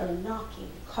my lover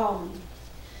knocking, calling.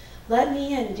 Let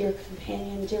me in, dear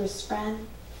companion, dearest friend,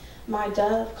 my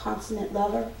dove, consummate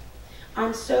lover.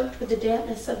 I'm soaked with the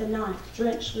dampness of the night,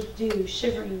 drenched with dew,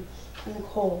 shivering in the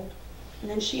cold." And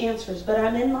then she answers, "But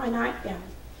I'm in my nightgown.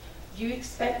 Do you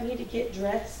expect me to get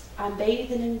dressed? I'm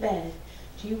bathing in bed.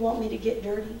 Do you want me to get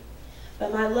dirty?"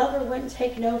 But my lover wouldn't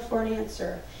take no for an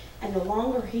answer, and the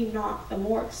longer he knocked, the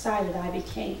more excited I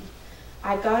became.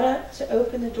 I got up to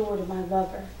open the door to my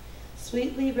lover,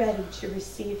 sweetly ready to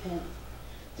receive him,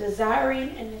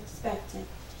 desiring and expectant.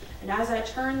 And as I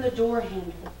turned the door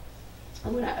handle,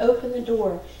 and when I opened the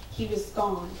door, he was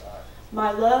gone.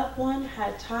 My loved one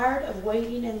had tired of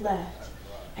waiting and left,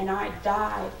 and I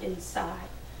died inside.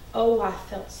 Oh, I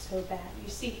felt so bad. You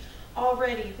see,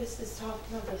 already this is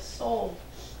talking of the soul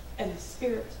and the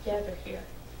spirit together here.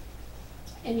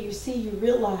 And you see, you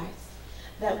realize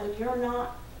that when you're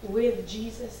not with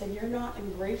Jesus and you're not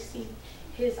embracing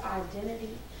his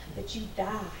identity, that you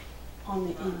die on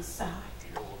the inside.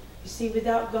 You see,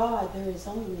 without God, there is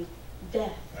only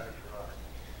death.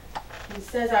 He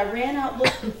says, I ran out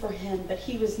looking for him, but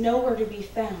he was nowhere to be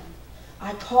found.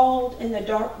 I called in the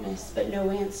darkness, but no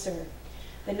answer.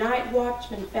 The night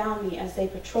watchmen found me as they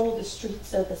patrolled the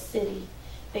streets of the city.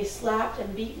 They slapped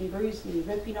and beat and bruised me,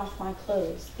 ripping off my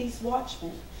clothes. These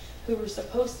watchmen, who were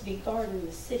supposed to be guarding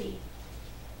the city.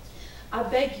 I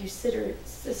beg you,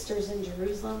 sisters in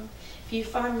Jerusalem, if you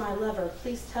find my lover,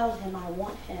 please tell him I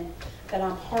want him, that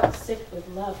I'm heart sick with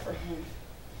love for him.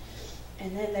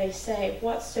 And then they say,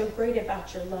 what's so great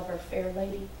about your lover, fair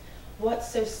lady?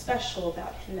 What's so special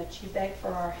about him that you beg for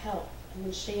our help? And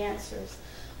then she answers,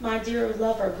 my dear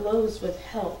lover glows with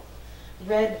help,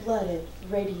 red-blooded,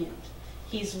 radiant.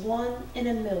 He's one in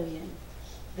a million.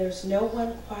 There's no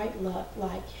one quite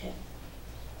like him.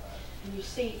 And you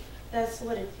see, that's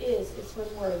what it is. It's when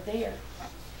we're there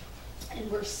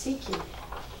and we're seeking him.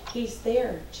 He's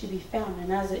there to be found.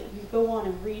 And as you go on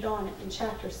and read on in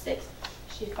chapter 6,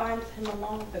 she finds him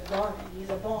along the garden. He's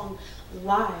along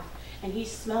live, and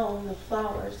he's smelling the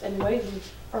flowers and waiting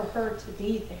for her to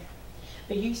be there.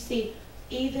 But you see,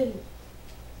 even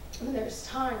when there's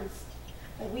times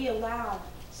that we allow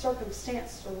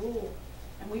circumstance to rule,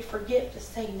 and we forget to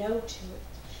say no to it,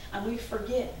 and we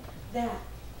forget that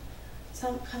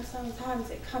sometimes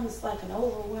it comes like an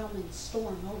overwhelming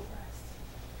storm over us.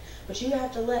 But you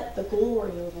have to let the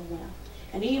glory overwhelm.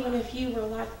 And even if you were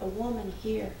like the woman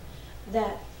here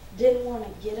that didn't want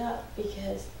to get up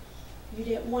because you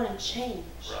didn't want to change,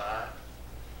 Right.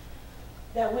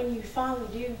 that when you finally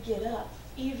do get up,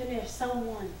 even if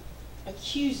someone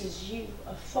accuses you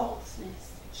of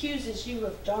falseness, accuses you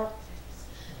of darkness,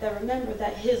 that remember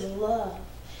that his love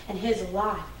and his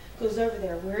life goes over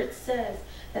there where it says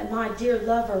that my dear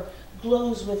lover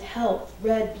glows with health,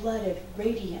 red-blooded,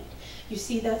 radiant. You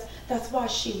see, that's why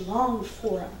she longed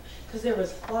for him, because there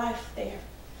was life there.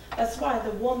 That's why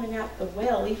the woman at the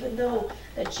well, even though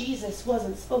that Jesus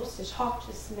wasn't supposed to talk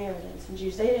to Samaritans and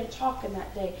Jews, they didn't talk in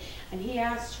that day, and he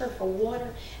asked her for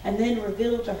water and then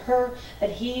revealed to her that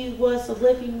he was the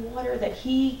living water, that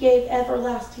he gave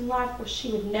everlasting life where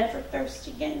she would never thirst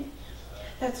again.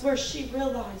 That's where she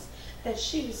realized that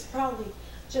she was probably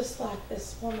just like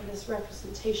this woman, this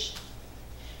representation.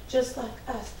 Just like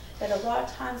us, that a lot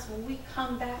of times when we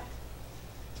come back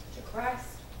to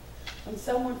Christ, when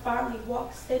someone finally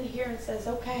walks in here and says,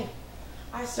 okay,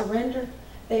 I surrender,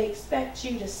 they expect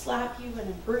you to slap you and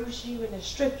to bruise you and to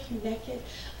strip you naked.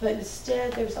 But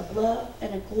instead, there's a love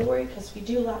and a glory, because we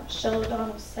do, like Michelle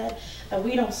O'Donnell said, that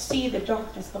we don't see the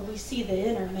darkness, but we see the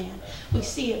inner man. We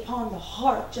see upon the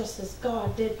heart just as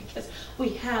God did, because we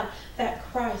have that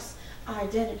Christ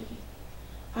identity.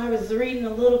 I was reading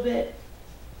a little bit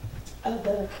of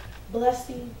the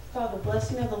blessing, called The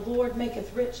Blessing of the Lord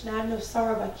Maketh Rich and Add No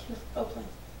Sorrow by Kenneth Copeland.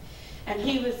 And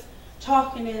he was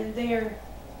talking in there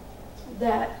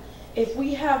that if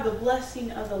we have the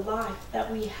blessing of the life, that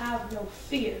we have no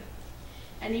fear.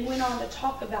 And he went on to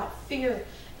talk about fear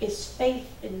is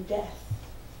faith in death.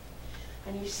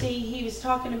 And you see, he was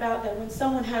talking about that when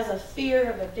someone has a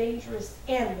fear of a dangerous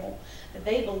animal, that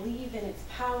they believe in its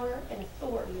power and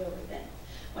authority over them.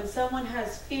 When someone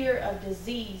has fear of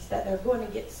disease, that they're going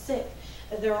to get sick,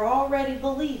 that they're already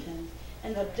believing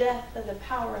and the death of the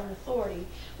power and authority.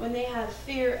 When they have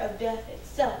fear of death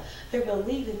itself, they're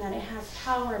believing that it has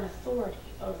power and authority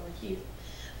over you.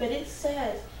 But it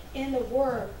says in the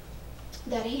Word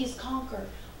that He's conquered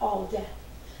all death,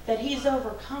 that He's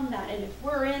overcome that. And if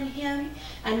we're in Him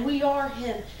and we are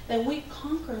Him, then we've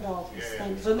conquered all these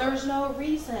things. And there's no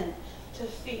reason to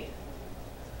fear.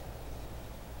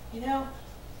 You know,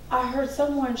 I heard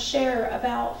someone share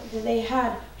about that they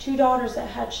had 2 daughters that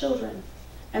had children.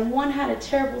 And one had a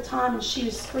terrible time and she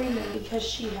was screaming because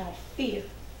she had fear.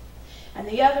 And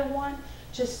the other one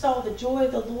just saw the joy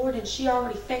of the Lord, and she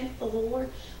already thanked the Lord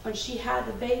when she had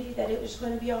the baby that it was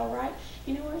going to be all right.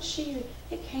 You know what?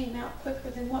 It came out quicker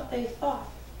than what they thought.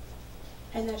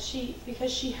 And that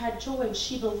because she had joy and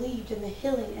she believed in the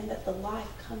healing and that the life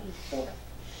coming forth.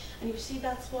 And you see,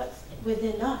 that's what's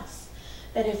within us.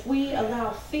 That if we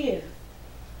allow fear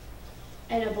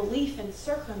and a belief in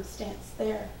circumstance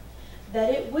there, that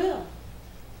it will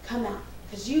come out.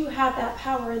 Because you have that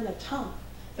power in the tongue.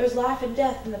 There's life and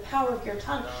death in the power of your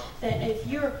tongue. That if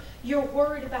you're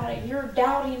worried about it, and you're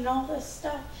doubting and all this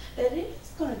stuff, that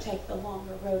it's going to take the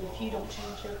longer road if you don't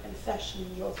change your confession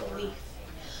and your belief.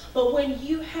 But when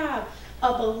you have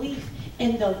a belief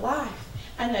in the life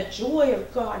and the joy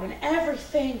of God and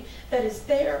everything that is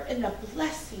there in the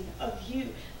blessing of you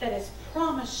that has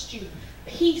promised you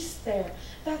peace there,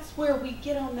 that's where we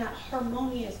get on that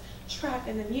harmonious track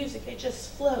in the music. It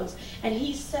just flows, and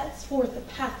He sets forth the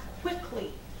path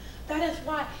quickly. That is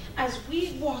why as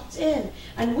we walked in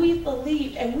and we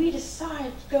believed and we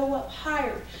decided to go up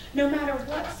higher, no matter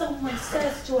what someone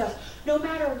says to us, no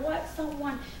matter what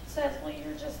someone says, well,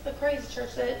 you're just the crazy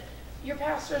church, that your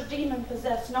pastor's demon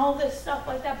possessed and all this stuff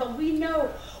like that, but we know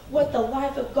what the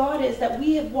life of God is, that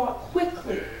we have walked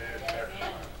quickly.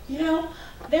 You know,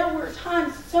 there were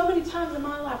times, so many times in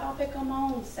my life, I'll pick on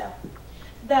my own self,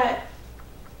 that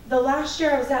the last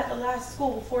year I was at the last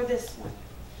school before this one,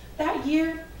 that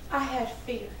year I had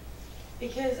fear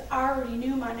because I already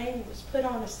knew my name was put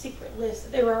on a secret list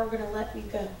that they were all going to let me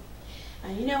go.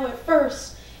 And you know, at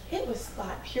first, it was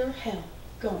like pure hell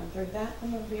going through that,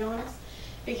 I'm going to be honest.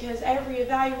 Because every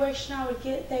evaluation I would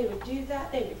get, they would do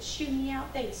that. They would chew me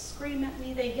out. They'd scream at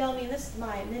me. They'd yell at me. And this is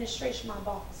my administration, my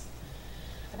boss,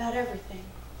 about everything.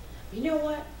 But you know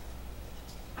what?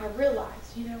 I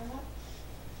realized, you know what?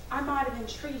 I might have been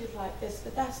treated like this,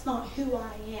 but that's not who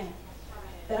I am.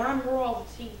 That I'm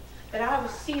royalty. That I was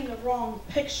seeing the wrong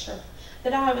picture.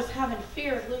 That I was having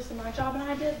fear of losing my job, and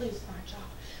I did lose my job.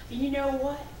 But you know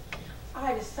what?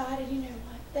 I decided, you know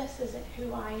what? This isn't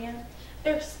who I am.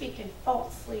 They're speaking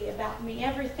falsely about me.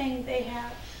 Everything they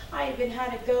have. I even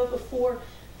had to go before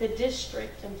the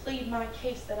district and plead my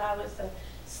case that I was a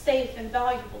safe and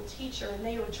valuable teacher, and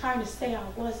they were trying to say I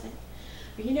wasn't.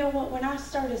 But you know what? When I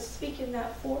started speaking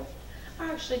that forth,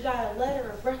 I actually got a letter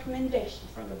of recommendation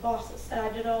from the boss that said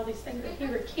I did all these things, that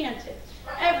he recanted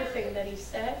everything that he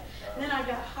said. And then I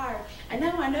got hired. And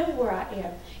now I know where I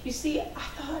am. You see, I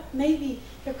thought maybe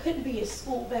there couldn't be a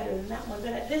school better than that one.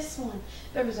 But at this one,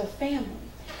 there was a family.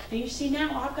 And you see,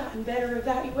 now I've gotten better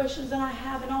evaluations than I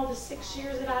have in all the 6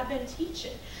 years that I've been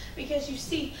teaching. Because you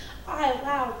see, I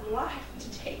allowed life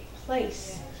to take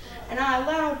place. And I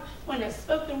allowed, when a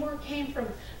spoken word came from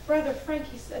Brother Frank,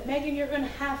 he said, Megan, you're going to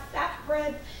have fat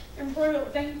bread and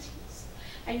broiled dainties.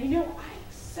 And you know, I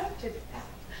accepted that.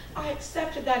 I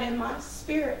accepted that in my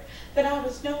spirit, that I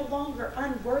was no longer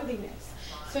unworthiness.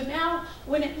 So now,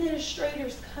 when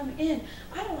administrators come in,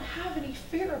 I don't have any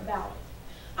fear about it.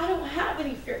 I don't have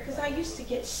any fear, because I used to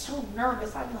get so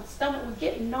nervous. My stomach would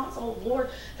get in knots. Oh, Lord,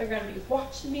 they're going to be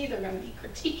watching me. They're going to be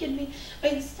critiquing me.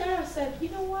 But instead I said, you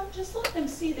know what? Just let them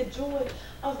see the joy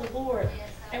of the Lord.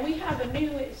 And we have a new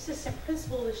assistant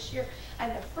principal this year.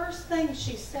 And the first thing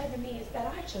she said to me is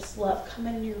that I just love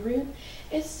coming in your room.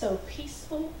 It's so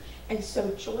peaceful and so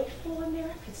joyful in there.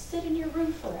 I could sit in your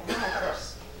room for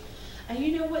hours. And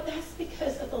you know what? That's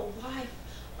because of the life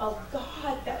of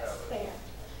God that's there.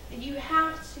 And you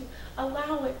have to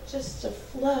allow it just to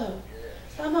flow.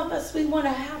 Some of us, we want to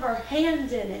have our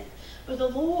hand in it. But the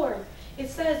Lord, it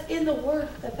says in the Word,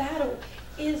 the battle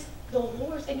is the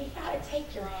Lord's. And you got to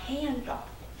take your hand off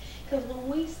it. Because when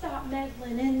we stop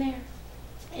meddling in there,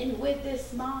 and with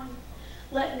this mind,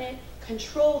 letting it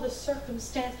control the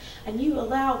circumstance, and you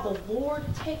allow the Lord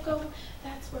to take over,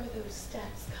 that's where those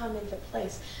steps come into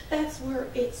place. That's where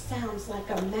it sounds like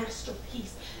a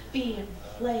masterpiece being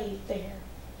played there.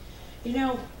 You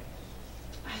know,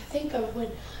 I think of when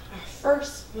I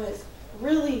first was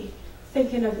really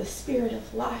thinking of the Spirit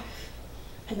of life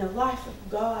and the life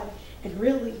of God and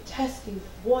really testing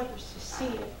the waters to see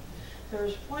it. There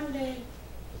was one day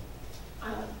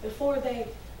before they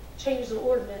changed the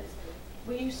ordinance,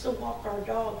 we used to walk our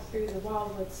dog through the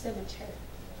Wildwood Cemetery.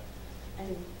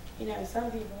 And, you know,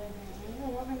 some people are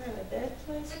like, walking through the dead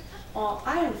place? Well,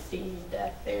 I didn't see any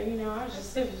death there, you know. It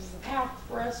was a path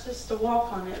for us just to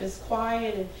walk on. It was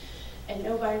quiet, and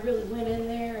nobody really went in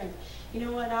there. And you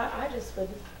know what? I just would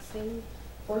sing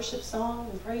worship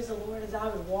songs and praise the Lord as I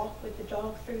would walk with the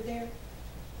dog through there.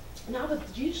 And I would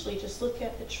usually just look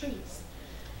at the trees.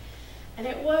 And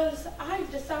I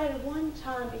decided one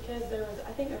time, because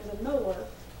I think there was a mower,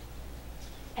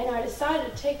 and I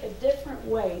decided to take a different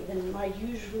way than my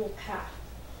usual path.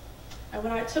 And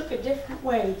when I took a different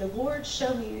way, the Lord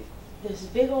showed me this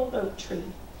big old oak tree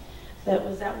that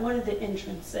was at one of the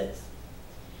entrances.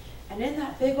 And in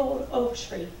that big old oak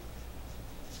tree,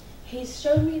 He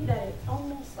showed me that it's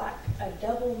almost like a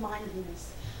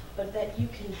double-mindedness, but that you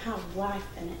can have life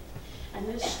in it. And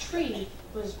this tree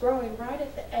was growing right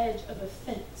at the edge of a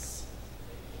fence.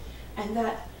 And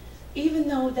that even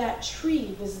though that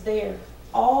tree was there,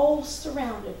 all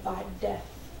surrounded by death,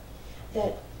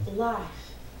 that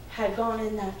life had gone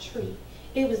in that tree.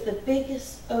 It was the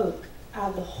biggest oak out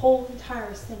of the whole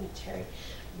entire cemetery,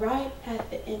 right at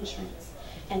the entrance.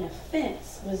 And a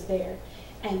fence was there,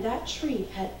 and that tree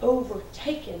had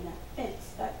overtaken that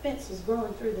fence. That fence was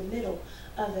growing through the middle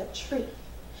of that tree.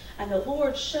 And the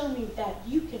Lord showed me that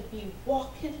you could be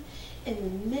walking in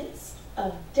the midst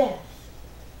of death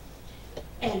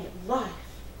and life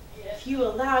if you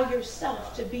allow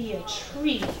yourself to be a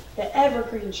tree, the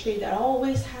evergreen tree that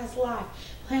always has life,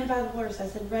 planted by the Word,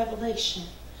 as in Revelation,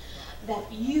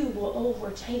 that you will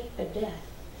overtake the death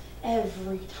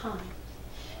every time.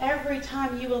 Every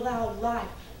time you allow life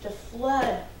to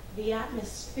flood the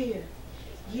atmosphere,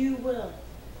 you will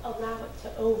allow it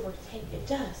to overtake. It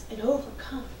does. It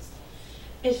overcomes.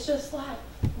 It's just like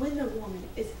when the woman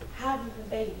is having a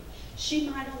baby. She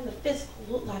might on the physical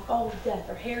look like all death.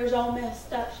 Her hair's all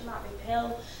messed up. She might be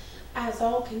pale as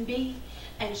all can be.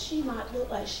 And she might look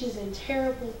like she's in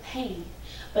terrible pain.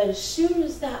 But as soon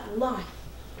as that life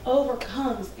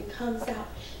overcomes and comes out,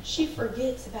 she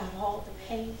forgets about all the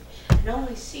pain and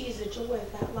only sees the joy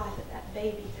of that life that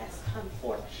baby has come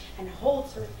forth, and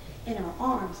holds her in her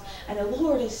arms. And the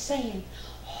Lord is saying,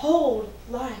 hold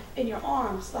life in your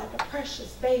arms like a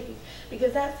precious baby,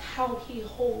 because that's how He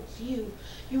holds you.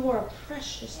 You are a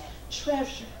precious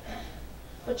treasure,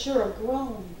 but you're a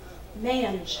grown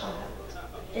man-child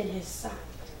in His sight.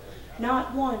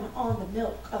 Not one on the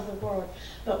milk of the Word,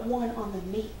 but one on the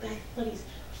meat. That's what He's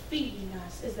feeding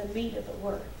us, is the meat of the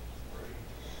Word.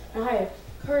 And I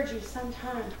encourage you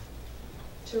sometime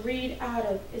to read out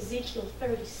of Ezekiel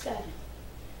 37.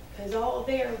 Because all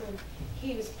there, when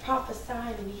he was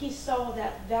prophesying and he saw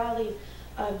that valley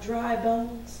of dry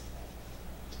bones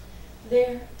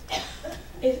there,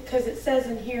 because it says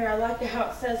in here, I like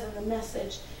how it says in the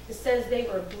Message, it says they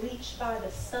were bleached by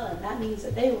the sun. That means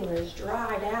that they were as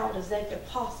dried out as they could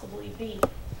possibly be.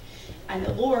 And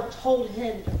the Lord told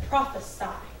him to prophesy.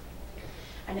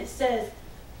 And it says,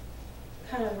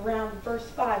 kind of around verse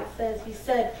 5, it says, He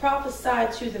said, prophesy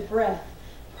to the breath.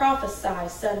 Prophesy,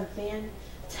 son of man.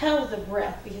 Tell the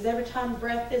breath, because every time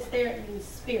breath is there, it means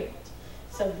spirit.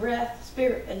 So breath,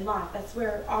 spirit, and life. That's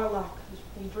where our life comes.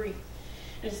 We breathe.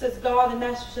 And it says, God the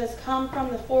Master says, come from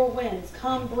the four winds.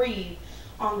 Come breathe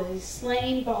on these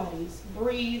slain bodies.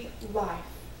 Breathe life.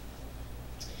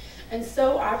 And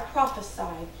so I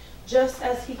prophesied, just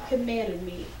as He commanded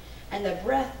me. And the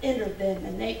breath entered them,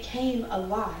 and they came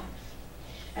alive.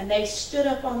 And they stood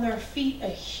up on their feet, a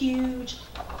huge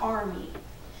army.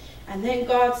 And then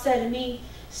God said to me,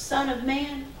 Son of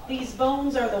man, these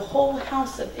bones are the whole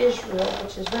house of Israel,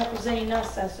 which is representing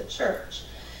us as a church.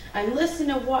 And listen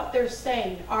to what they're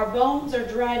saying. Our bones are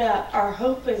dried up. Our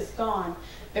hope is gone.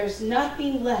 There's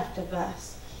nothing left of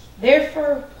us.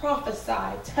 Therefore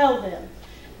prophesy. Tell them,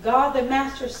 God the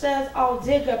Master says, I'll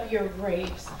dig up your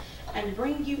graves and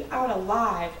bring you out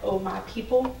alive, O my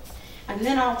people. And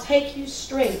then I'll take you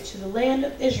straight to the land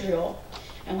of Israel.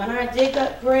 And when I dig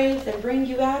up graves and bring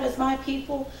you out as my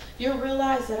people, you'll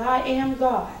realize that I am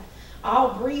God.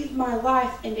 I'll breathe my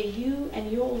life into you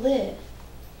and you'll live.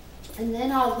 And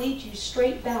then I'll lead you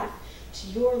straight back to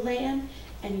your land,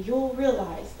 and you'll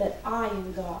realize that I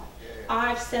am God.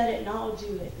 I've said it and I'll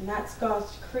do it. And that's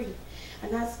God's decree.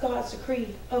 And that's God's decree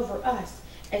over us,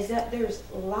 is that there's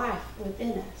life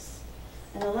within us.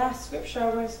 And the last scripture I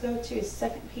want us to go to is 2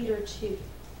 Peter 2.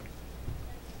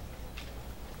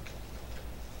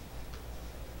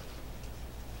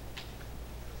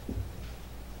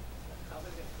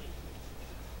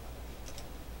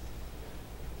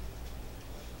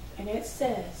 And it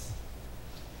says,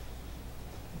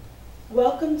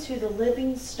 welcome to the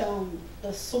living stone,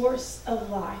 the source of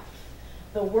life.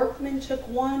 The workman took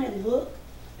one and looked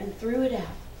and threw it out.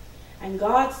 And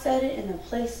God set it in a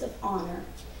place of honor.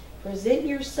 Present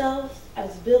yourselves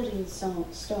as building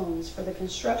stones for the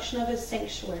construction of His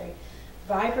sanctuary,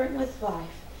 vibrant with life,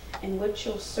 in which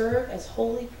you'll serve as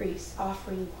holy priests,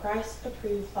 offering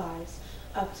Christ-approved lives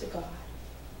up to God.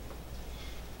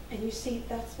 And you see,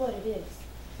 that's what it is.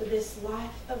 For this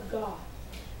life of God,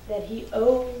 that He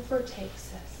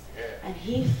overtakes us. And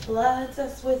He floods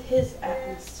us with His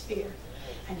atmosphere.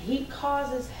 And He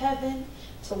causes heaven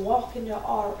to walk into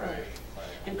our earth.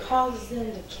 And causes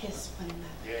them to kiss one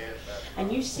another.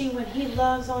 And you see, when He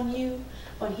loves on you,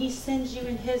 when He sends you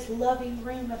in His loving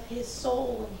room of His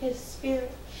soul and His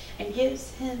spirit, and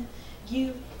gives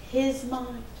you His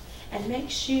mind, and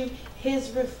makes you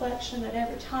His reflection, that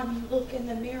every time you look in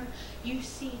the mirror, you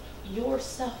see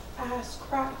yourself as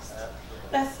Christ.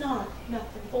 That's not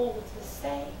nothing bold to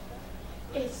say.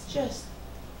 It's just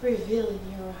revealing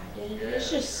your identity.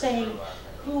 It's just saying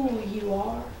who you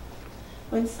are.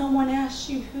 When someone asks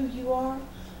you who you are,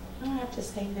 you don't have to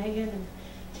say Megan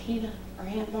or Tina or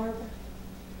Aunt Barbara.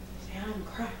 Say, I'm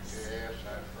Christ. Yes, that's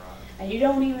right. And you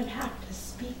don't even have to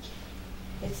speak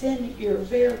it. It's in your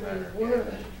very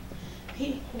word.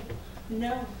 People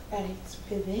know that it's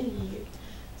within you,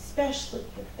 especially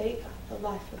if they got the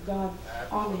life of God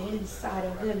on the inside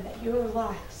of them, that your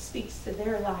life speaks to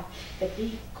their life. The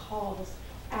deep calls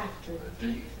after the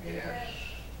deep. Yes.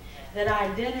 That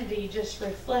identity just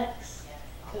reflects.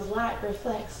 Because light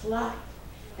reflects light.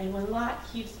 And when light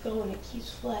keeps going, it keeps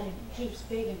flooding, it keeps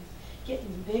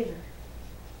getting bigger.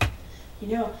 You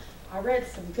know, I read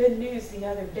some good news the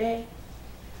other day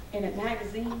in a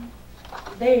magazine.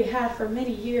 They had, for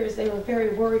many years, they were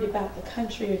very worried about the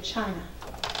country of China.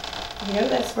 You know,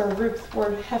 that's where Ruth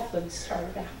Ward Heflin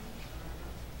started out.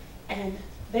 And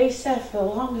they said for the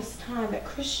longest time that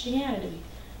Christianity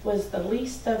was the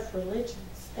least of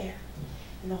religions there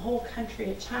in the whole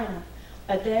country of China.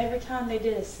 But every time they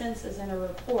did a census and a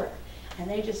report, and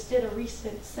they just did a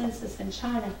recent census in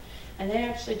China, and they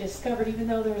actually discovered, even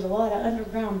though there was a lot of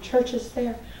underground churches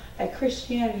there, that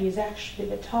Christianity is actually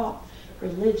the top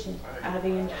religion out of the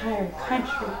entire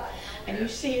country. And you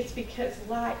see, it's because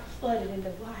light flooded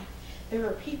into life. There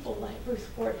were people like Ruth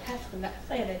Ward Heflin that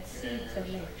planted seeds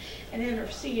in there and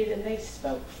interceded, and they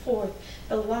spoke forth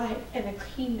the light and the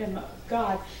kingdom of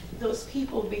God. Those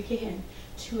people began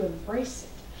to embrace it.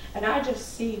 And I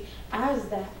just see as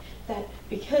that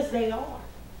because they are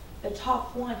the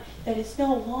top one, that it's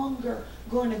no longer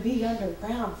going to be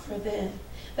underground for them,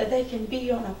 that they can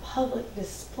be on a public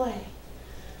display.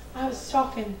 I was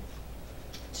talking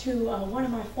to one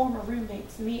of my former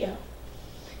roommates, Mia,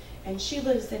 and she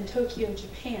lives in Tokyo,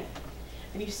 Japan.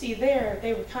 And you see there,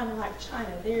 they were kind of like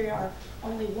China. They are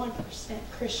only 1%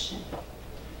 Christian.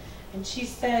 And she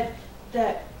said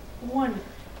that one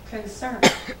concern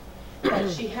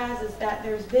that she has is that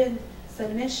there's been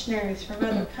some missionaries from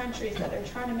other countries that they're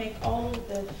trying to make all of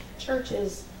the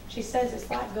churches, she says it's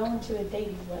like going to a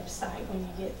dating website when you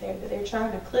get there, that they're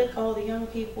trying to click all the young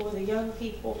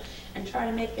people and try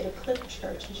to make it a click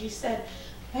church. And she said,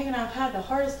 Megan, I've had the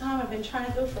hardest time. I've been trying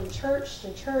to go from church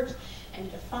to church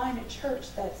and to find a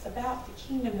church that's about the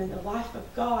kingdom and the life of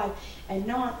God and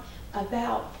not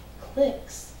about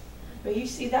clicks. But you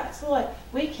see, that's what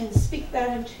we can speak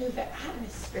that into the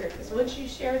atmosphere. Because once you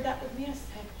shared that with me, I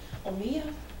said, well, Mia,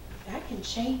 that can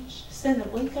change just in the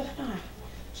blink of an eye.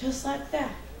 Just like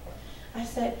that. I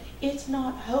said, it's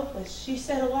not hopeless. She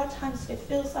said a lot of times it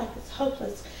feels like it's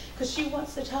hopeless because she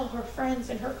wants to tell her friends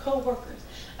and her co-workers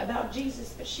about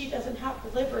Jesus, but she doesn't have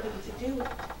the liberty to do it.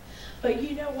 But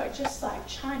you know what? Just like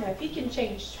China, if He can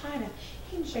change China,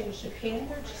 He can change Japan.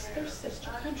 They're sister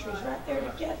countries right there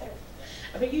together.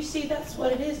 But you see, that's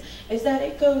what it is that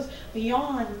it goes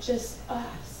beyond just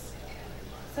us.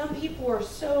 Some people are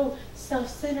so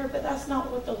self-centered, but that's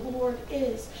not what the Lord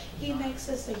is. He makes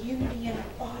us a unity in our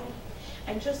body.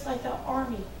 And just like the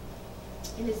army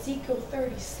in Ezekiel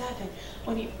 37,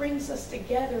 when He brings us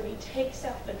together, He takes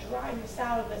out the dryness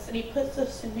out of us, and He puts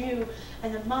us anew,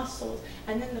 and the muscles,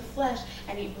 and then the flesh,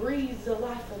 and He breathes the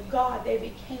life of God. They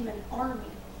became an army.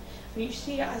 But you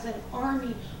see, as an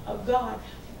army of God,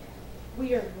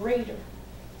 we are greater.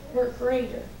 We're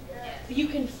greater. You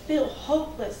can feel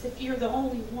hopeless if you're the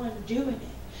only one doing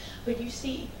it. But you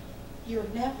see, you're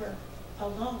never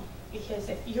alone. Because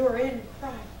if you're in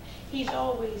Christ, He's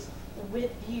always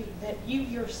with you. That you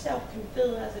yourself can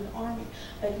feel as an army.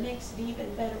 But it makes it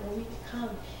even better when we come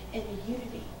in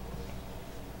unity.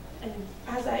 And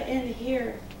as I end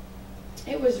here,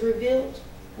 it was revealed,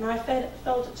 and I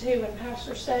felt it too, when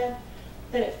Pastor said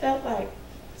that it felt like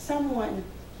someone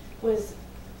was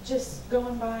just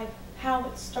going by how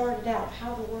it started out,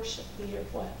 how the worship leader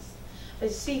was.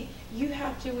 But see, you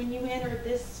have to, when you enter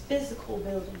this physical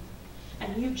building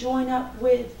and you join up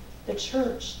with the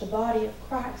church, the body of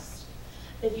Christ,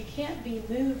 that you can't be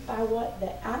moved by what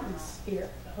the atmosphere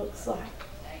looks like.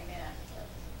 Amen.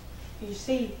 You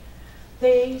see,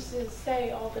 they used to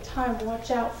say all the time,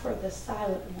 watch out for the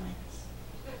silent ones.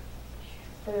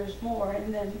 There's more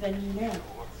in them than you know.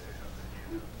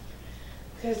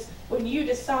 Because when you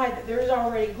decide that there's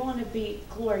already going to be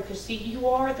glory, because see, you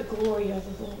are the glory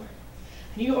of the Lord.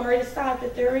 And you already decide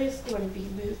that there is going to be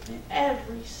movement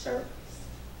every service.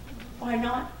 Why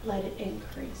not let it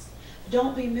increase?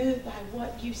 Don't be moved by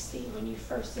what you see when you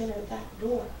first enter that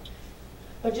door.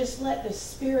 But just let the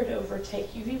Spirit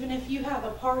overtake you, even if you have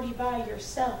a party by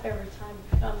yourself every time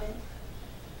you come in.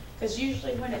 Because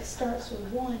usually when it starts with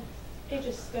one, it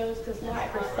just goes because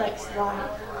light reflects light.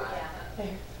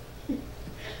 There.